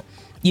about,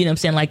 you know what I'm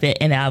saying, like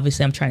that. And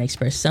obviously I'm trying to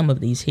express some of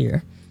these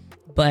here.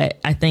 But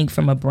I think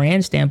from a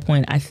brand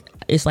standpoint,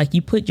 it's like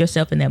you put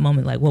yourself in that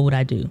moment, like, what would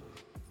I do?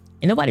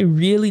 And nobody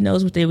really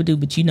knows what they would do,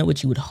 but you know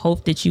what you would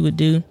hope that you would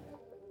do.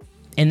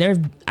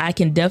 And I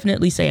can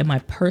definitely say in my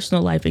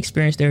personal life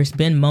experience, there's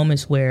been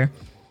moments where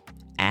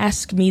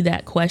ask me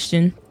that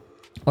question,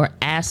 or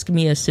ask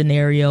me a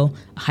scenario,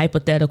 a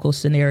hypothetical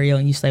scenario,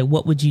 and you say,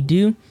 what would you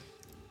do?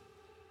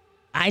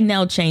 I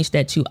now change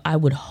that to, I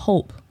would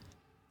hope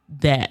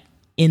that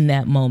in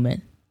that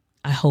moment,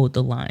 I hold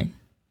the line.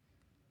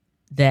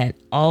 That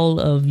all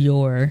of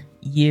your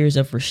years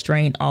of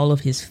restraint, all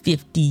of his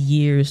 50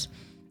 years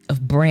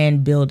of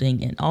brand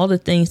building and all the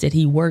things that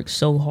he worked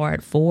so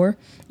hard for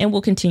and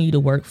will continue to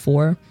work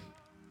for,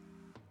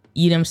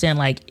 you know what I'm saying?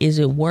 Like, is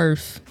it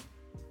worth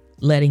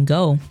letting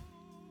go?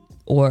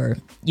 Or,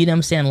 you know what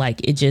I'm saying?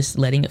 Like, it just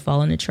letting it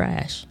fall in the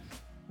trash.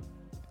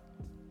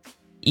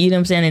 You know what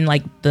I'm saying? And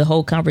like, the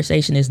whole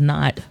conversation is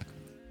not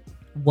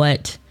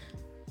what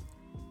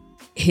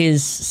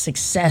his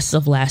success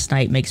of last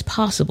night makes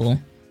possible,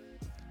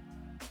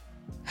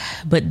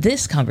 but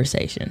this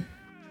conversation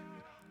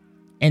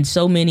and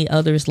so many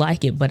others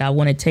like it. But I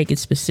want to take it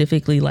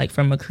specifically like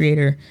from a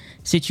creator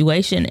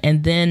situation.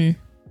 And then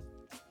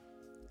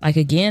like,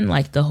 again,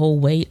 like the whole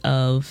weight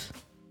of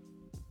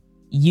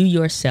you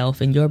yourself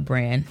and your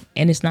brand.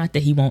 And it's not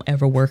that he won't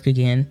ever work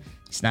again.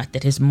 It's not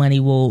that his money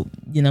will,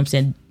 you know what I'm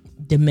saying,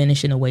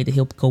 diminish in a way that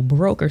he'll go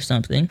broke or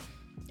something.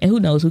 And who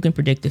knows, who can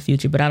predict the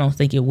future, but I don't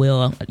think it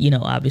will. You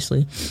know,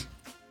 obviously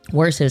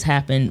worse has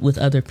happened with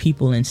other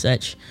people and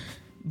such.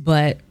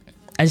 But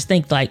I just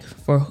think like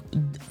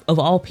of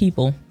all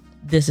people,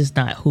 this is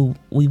not who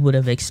we would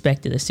have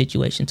expected a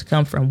situation to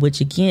come from, which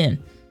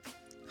again,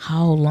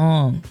 how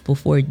long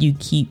before you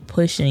keep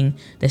pushing?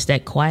 That's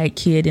that quiet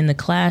kid in the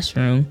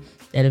classroom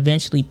that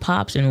eventually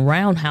pops and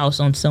roundhouse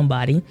on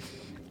somebody.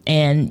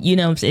 And, you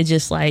know, it's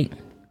just like,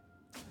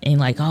 and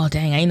like, oh,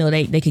 dang, I didn't know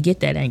they could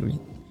get that angry.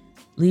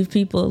 Leave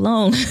people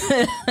alone.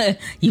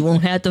 You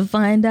won't have to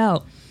find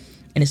out.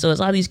 And so it's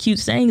all these cute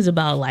sayings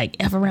about like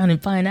F around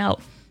and find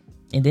out.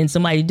 And then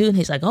somebody do it and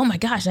he's like, oh my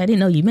gosh, I didn't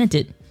know you meant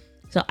it.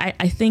 So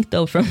I think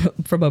though,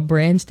 from a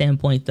brand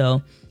standpoint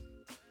though,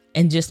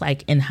 and just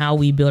like in how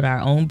we build our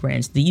own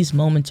brands, these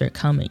moments are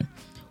coming.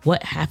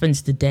 What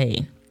happens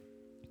today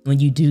when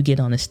you do get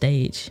on a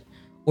stage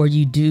or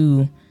you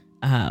do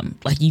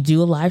like you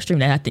do a live stream?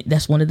 That I think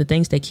that's one of the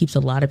things that keeps a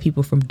lot of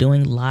people from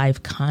doing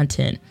live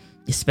content,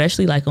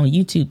 especially like on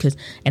YouTube.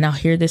 And I'll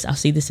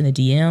see this in the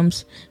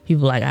DMs.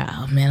 People are like,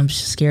 oh man, I'm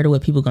just scared of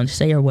what people are going to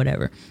say or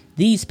whatever.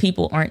 These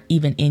people aren't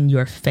even in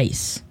your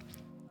face.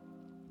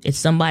 It's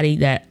somebody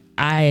that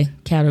I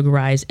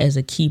categorize as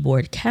a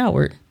keyboard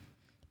coward.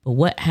 But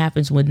what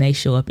happens when they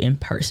show up in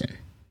person?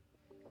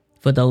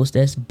 For those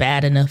that's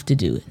bad enough to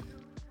do it.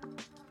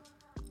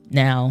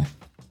 Now,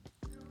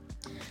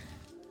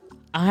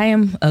 I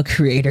am a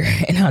creator,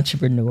 an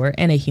entrepreneur,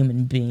 and a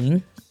human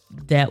being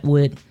that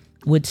would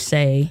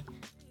say,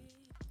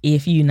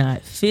 if you're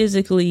not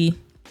physically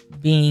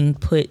being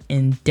put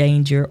in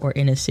danger or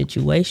in a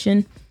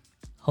situation,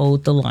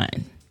 hold the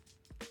line.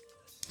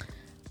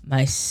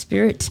 My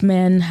spirit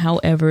man,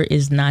 however,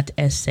 is not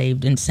as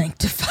saved and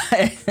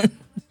sanctified.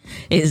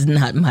 Is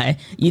not my,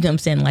 you know what I'm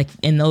saying? Like,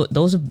 in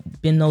those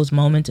have been those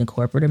moments in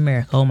corporate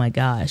America. Oh my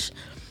gosh.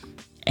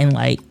 And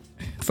like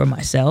for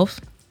myself,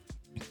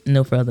 you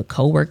know, for other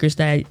coworkers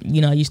that,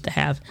 you know, I used to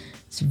have,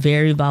 it's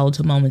very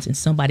volatile moments and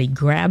somebody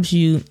grabs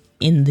you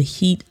in the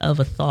heat of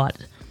a thought.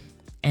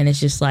 And it's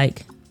just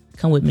like,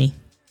 come with me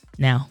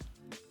now.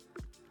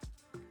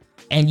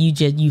 And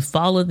you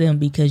follow them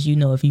because, you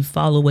know, if you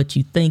follow what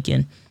you're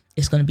thinking,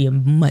 it's going to be a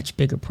much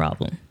bigger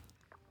problem.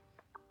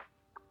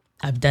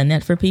 I've done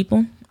that for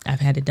people. I've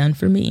had it done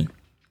for me.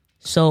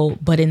 So,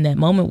 but in that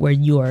moment where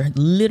you are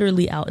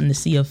literally out in the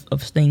sea of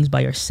things by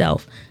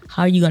yourself,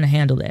 how are you going to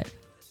handle that?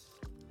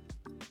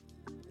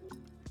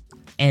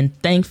 And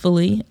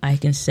thankfully, I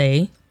can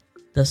say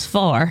thus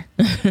far,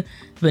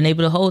 been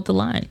able to hold the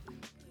line.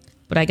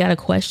 But I got a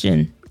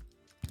question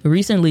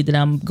recently that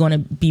I'm going to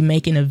be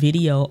making a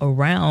video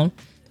around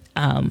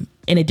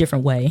in a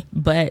different way.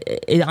 But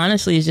it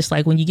honestly is just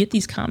like when you get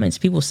these comments,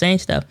 people saying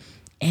stuff,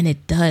 and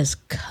it does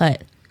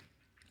cut.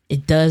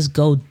 It does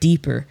go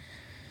deeper.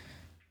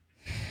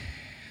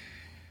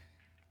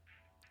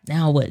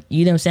 Now what?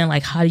 You know what I'm saying?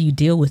 Like, how do you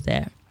deal with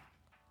that?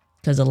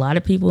 Because a lot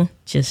of people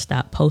just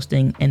stop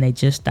posting and they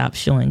just stop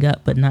showing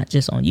up, but not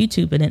just on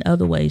YouTube, but in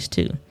other ways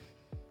too.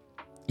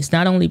 It's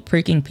not only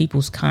pricking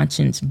people's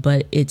conscience,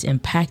 but it's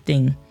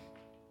impacting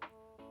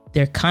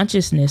their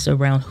consciousness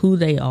around who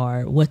they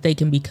are, what they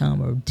can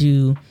become or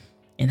do,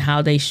 and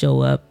how they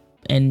show up,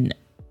 and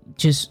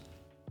just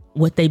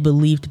what they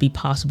believe to be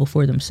possible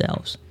for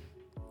themselves.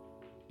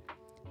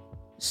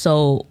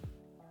 So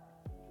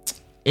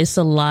it's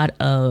a lot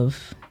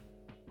of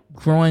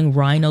growing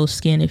rhino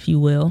skin, if you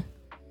will,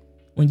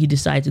 when you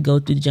decide to go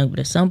through the jungle.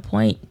 But at some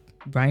point,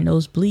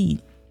 rhinos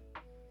bleed.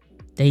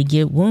 They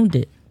get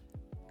wounded.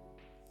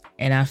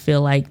 And I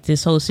feel like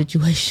this whole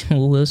situation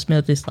with Will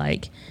Smith is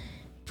like,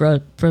 bro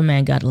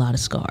man got a lot of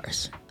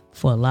scars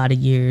for a lot of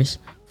years,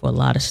 for a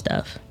lot of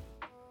stuff.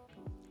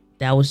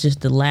 That was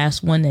just the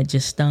last one that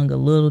just stung a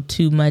little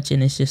too much.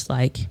 And it's just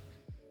like,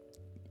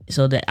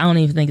 so that I don't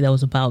even think that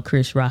was about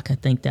Chris Rock. I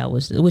think that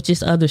was, which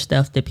is other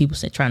stuff that people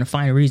say, trying to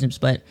find reasons,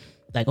 but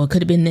like, oh, it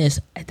could have been this.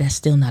 That's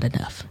still not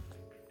enough.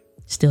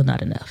 Still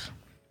not enough.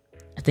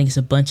 I think it's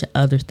a bunch of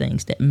other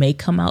things that may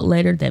come out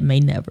later that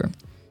may never.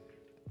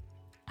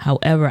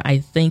 However, I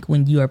think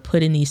when you are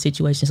put in these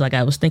situations, like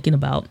I was thinking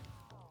about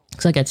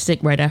because I got sick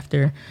right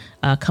after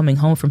coming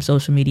home from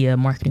Social Media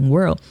Marketing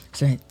World.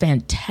 It's a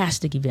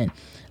fantastic event.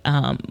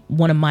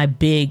 One of my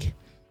big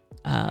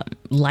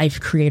life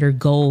creator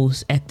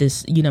goals at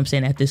this,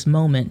 at this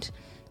moment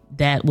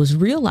that was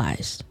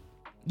realized,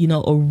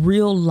 a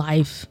real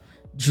life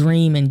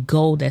dream and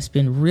goal that's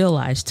been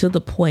realized to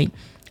the point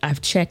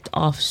I've checked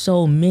off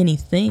so many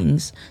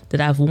things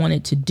that I've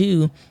wanted to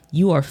do.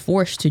 You are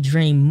forced to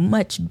dream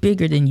much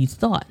bigger than you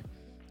thought.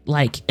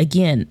 Like,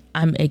 again,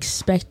 I'm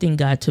expecting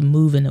God to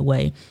move in a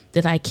way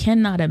that I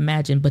cannot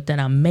imagine, but that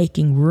I'm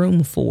making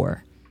room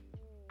for.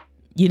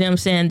 You know what I'm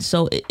saying?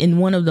 So in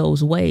one of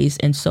those ways.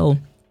 And so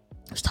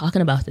I was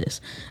talking about this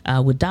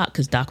with Doc,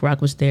 because Doc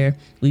Rock was there.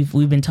 We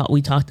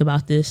talked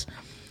about this.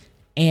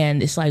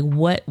 And it's like,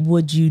 what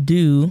would you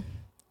do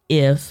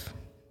if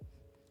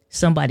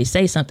somebody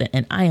say something?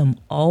 And I am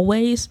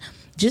always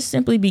just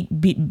simply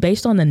be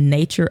based on the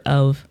nature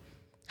of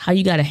how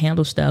you got to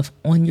handle stuff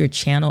on your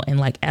channel, and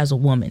like as a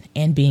woman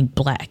and being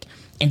Black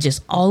and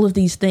just all of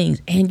these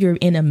things, and you're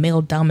in a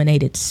male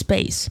dominated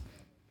space,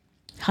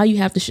 how you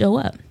have to show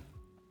up,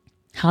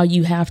 how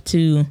you have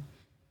to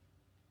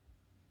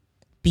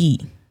be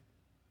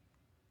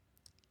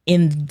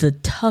in the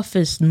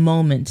toughest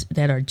moments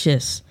that are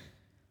just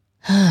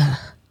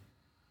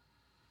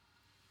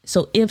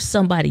so if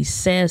somebody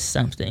says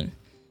something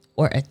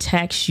or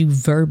attacks you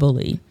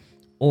verbally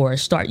or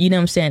start,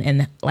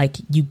 and like,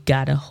 you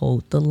gotta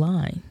hold the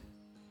line.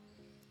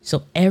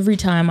 So every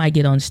time I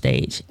get on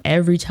stage,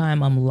 every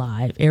time I'm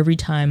live, every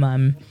time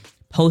I'm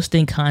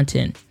posting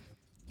content,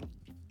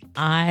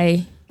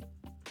 I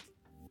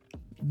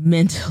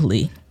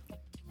mentally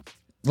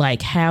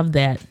like have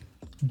that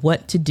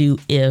what to do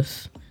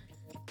if,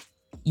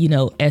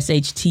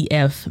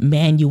 SHTF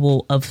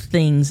manual of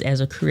things as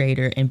a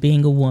creator and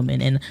being a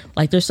woman. And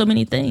like, there's so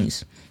many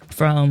things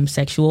from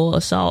sexual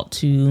assault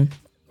to,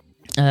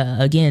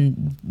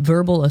 again,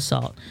 verbal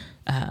assault.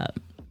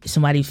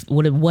 Somebody,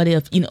 what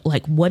if,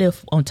 what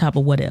if on top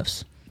of what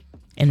ifs,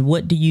 and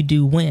what do you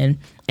do when?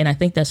 And I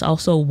think that's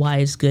also why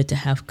it's good to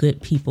have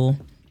good people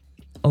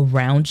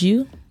around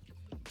you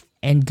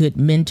and good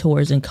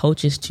mentors and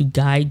coaches to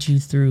guide you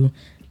through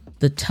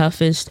the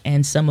toughest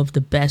and some of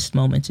the best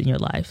moments in your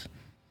life.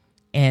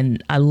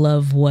 And I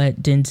love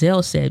what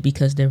Denzel said,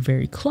 because they're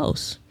very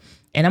close.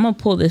 And I'm going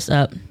to pull this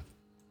up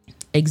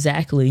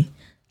exactly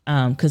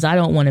because I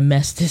don't want to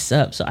mess this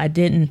up. So I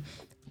didn't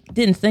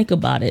think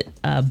about it.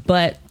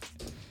 But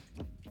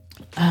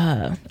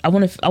I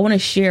want to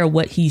share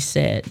what he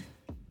said.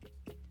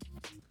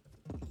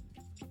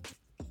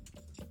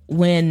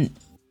 When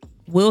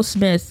Will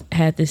Smith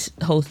had this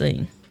whole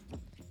thing,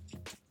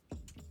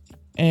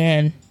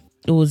 and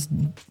it was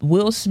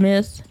Will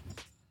Smith,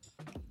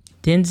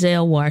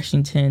 Denzel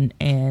Washington,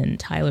 and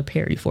Tyler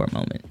Perry for a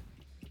moment.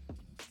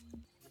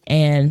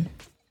 And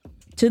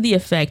to the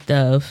effect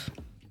of,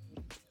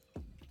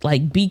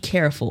 like, be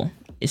careful.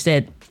 It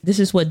said, this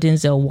is what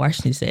Denzel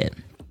Washington said.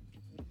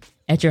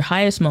 At your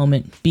highest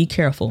moment, be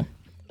careful.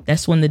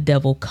 That's when the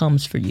devil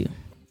comes for you.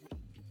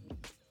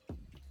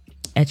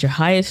 At your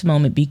highest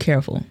moment, be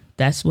careful.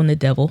 That's when the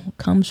devil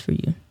comes for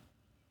you.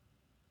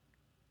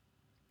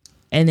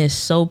 And it's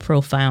so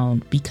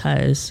profound,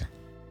 because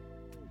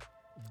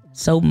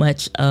so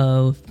much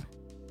of,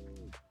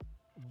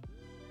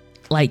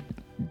 like,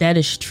 that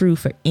is true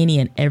for any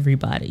and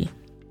everybody.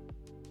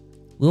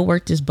 We'll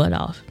work this butt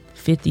off.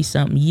 50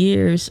 something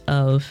years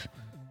of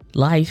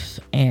life,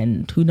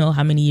 and who knows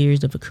how many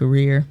years of a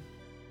career,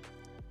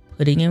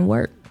 putting in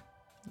work,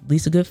 at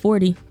least a good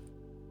 40,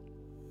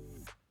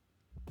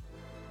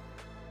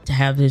 to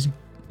have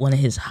one of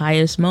his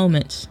highest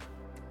moments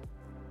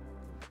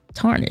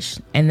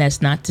tarnished. And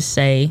that's not to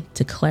say,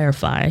 to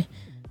clarify,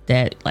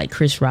 that like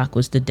Chris Rock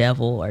was the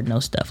devil or no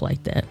stuff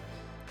like that,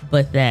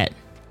 but that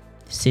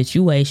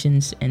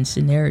situations and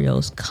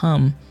scenarios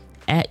come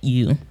at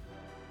you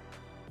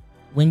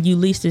when you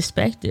least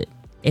expect it.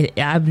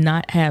 I've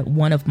not had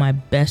one of my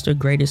best or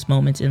greatest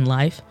moments in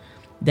life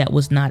that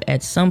was not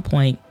at some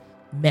point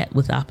met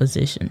with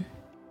opposition.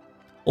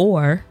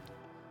 Or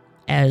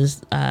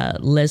as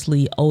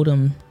Leslie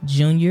Odom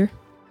Jr.,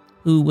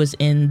 who was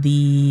in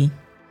the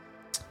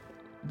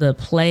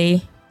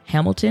play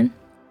Hamilton,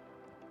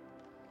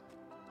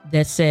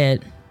 that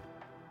said,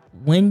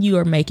 when you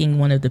are making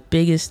one of the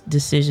biggest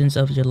decisions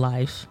of your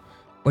life,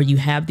 or you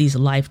have these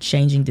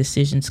life-changing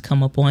decisions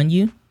come upon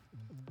you,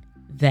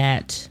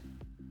 that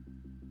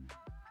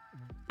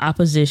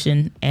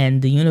opposition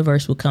and the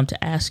universe will come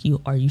to ask you,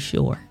 are you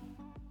sure?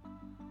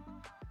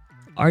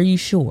 Are you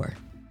sure?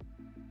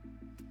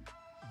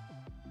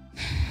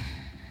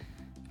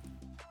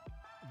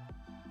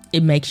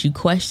 It makes you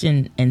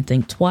question and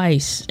think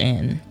twice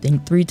and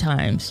think 3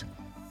 times.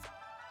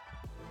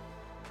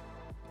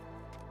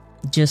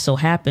 Just so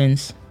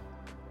happens,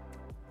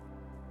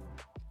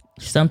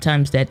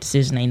 sometimes that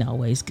decision ain't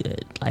always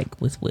good,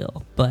 like with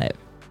Will. But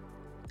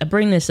I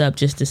bring this up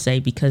just to say,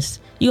 because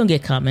you're gonna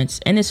get comments,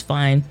 and it's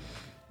fine.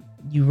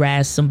 You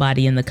razz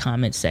somebody in the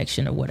comment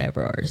section or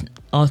whatever, or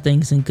all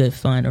things in good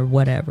fun or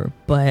whatever.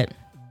 But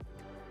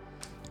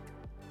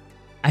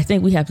I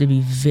think we have to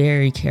be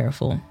very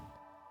careful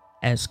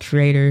as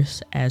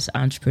creators, as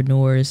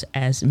entrepreneurs,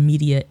 as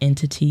media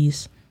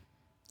entities.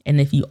 And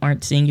if you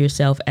aren't seeing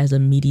yourself as a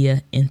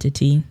media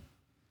entity,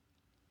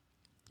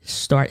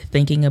 start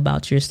thinking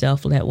about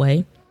yourself that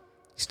way.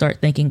 Start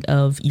thinking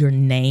of your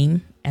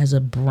name as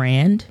a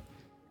brand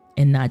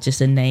and not just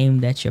a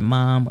name that your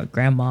mom or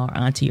grandma or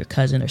auntie or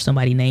cousin or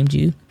somebody named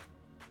you.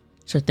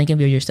 Start thinking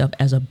of yourself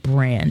as a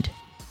brand,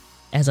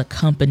 as a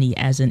company,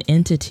 as an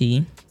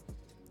entity,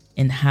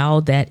 and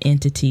how that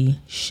entity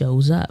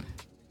shows up,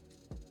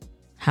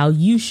 how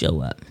you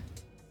show up.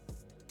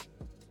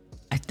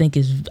 I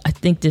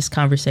think this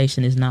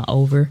conversation is not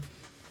over,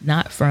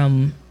 not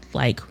from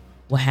like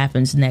what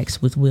happens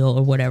next with Will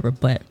or whatever,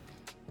 but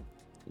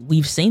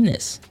we've seen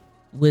this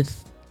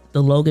with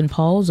the Logan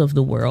Pauls of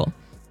the world.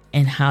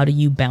 And how do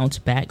you bounce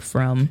back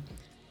from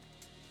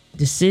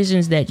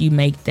decisions that you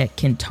make that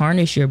can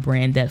tarnish your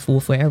brand, that will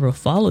forever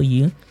follow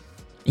you?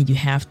 And you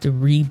have to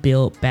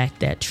rebuild back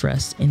that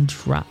trust in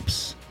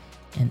drops.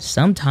 And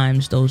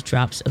sometimes those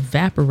drops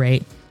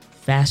evaporate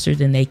faster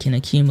than they can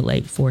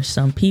accumulate for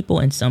some people,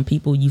 and some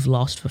people you've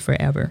lost for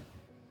forever.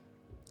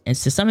 And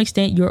to some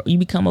extent, you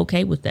become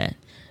okay with that.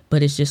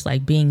 But it's just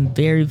like being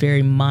very,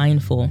 very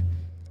mindful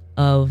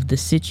of the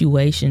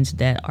situations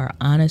that are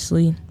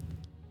honestly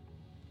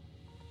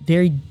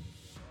very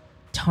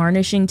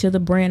tarnishing to the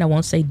brand. I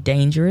won't say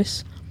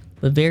dangerous,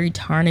 but very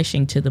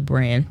tarnishing to the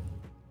brand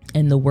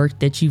and the work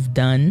that you've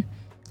done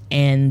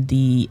and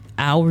the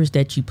hours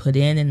that you put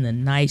in and the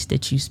nights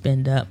that you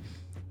spend up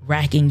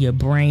racking your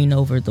brain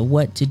over the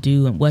what to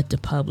do and what to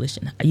publish.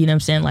 And you know what I'm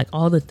saying? Like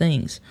all the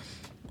things.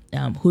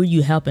 Who are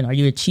you helping? Are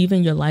you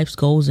achieving your life's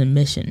goals and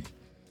mission?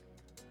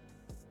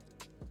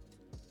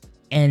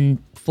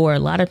 And for a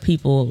lot of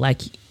people,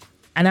 like,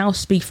 and I'll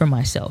speak for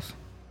myself,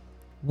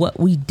 what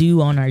we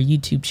do on our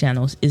YouTube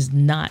channels is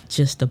not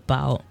just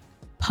about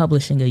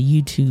publishing a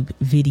YouTube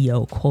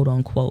video, quote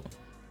unquote.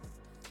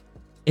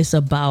 It's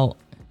about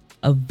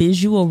a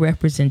visual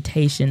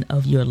representation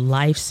of your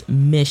life's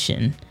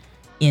mission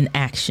in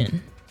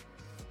action.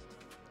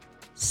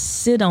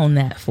 Sit on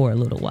that for a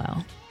little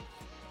while.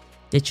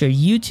 That your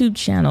YouTube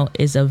channel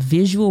is a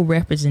visual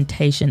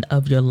representation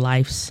of your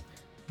life's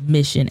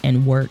mission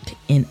and work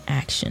in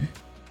action.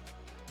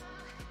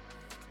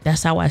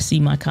 That's how I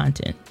see my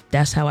content.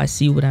 That's how I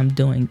see what I'm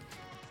doing.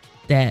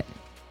 That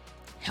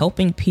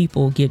helping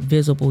people get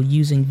visible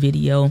using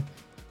video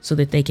so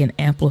that they can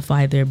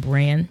amplify their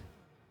brand,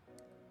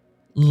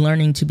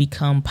 learning to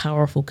become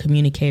powerful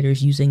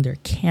communicators using their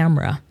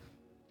camera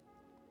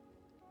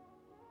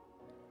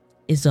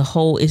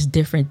is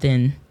different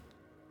than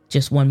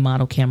just one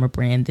model camera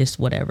brand, this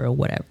whatever or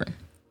whatever.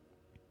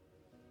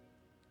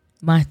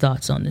 My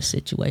thoughts on this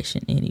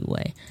situation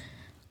anyway.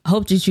 I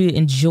hope that you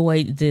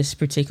enjoyed this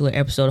particular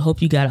episode. I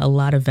hope you got a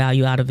lot of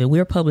value out of it.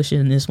 We're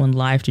publishing this one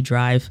live to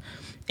drive.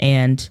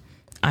 And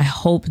I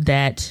hope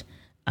that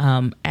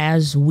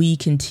as we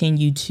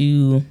continue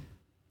to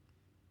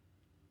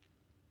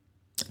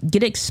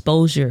get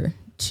exposure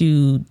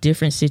to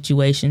different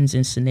situations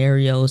and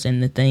scenarios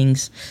and the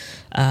things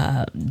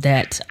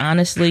that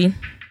honestly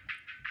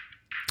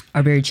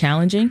are very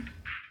challenging,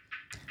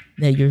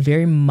 that you're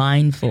very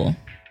mindful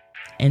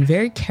and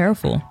very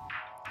careful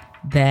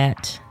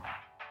that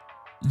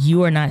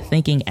you are not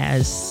thinking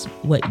as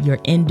what your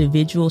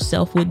individual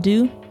self would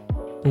do,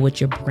 but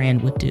what your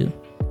brand would do.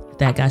 With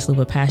that, guys, live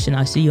with passion.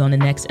 I'll see you on the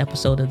next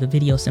episode of the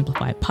Video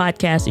Simplified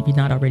podcast. If you're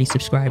not already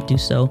subscribed, do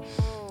so.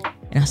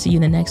 And I'll see you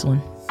in the next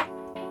one.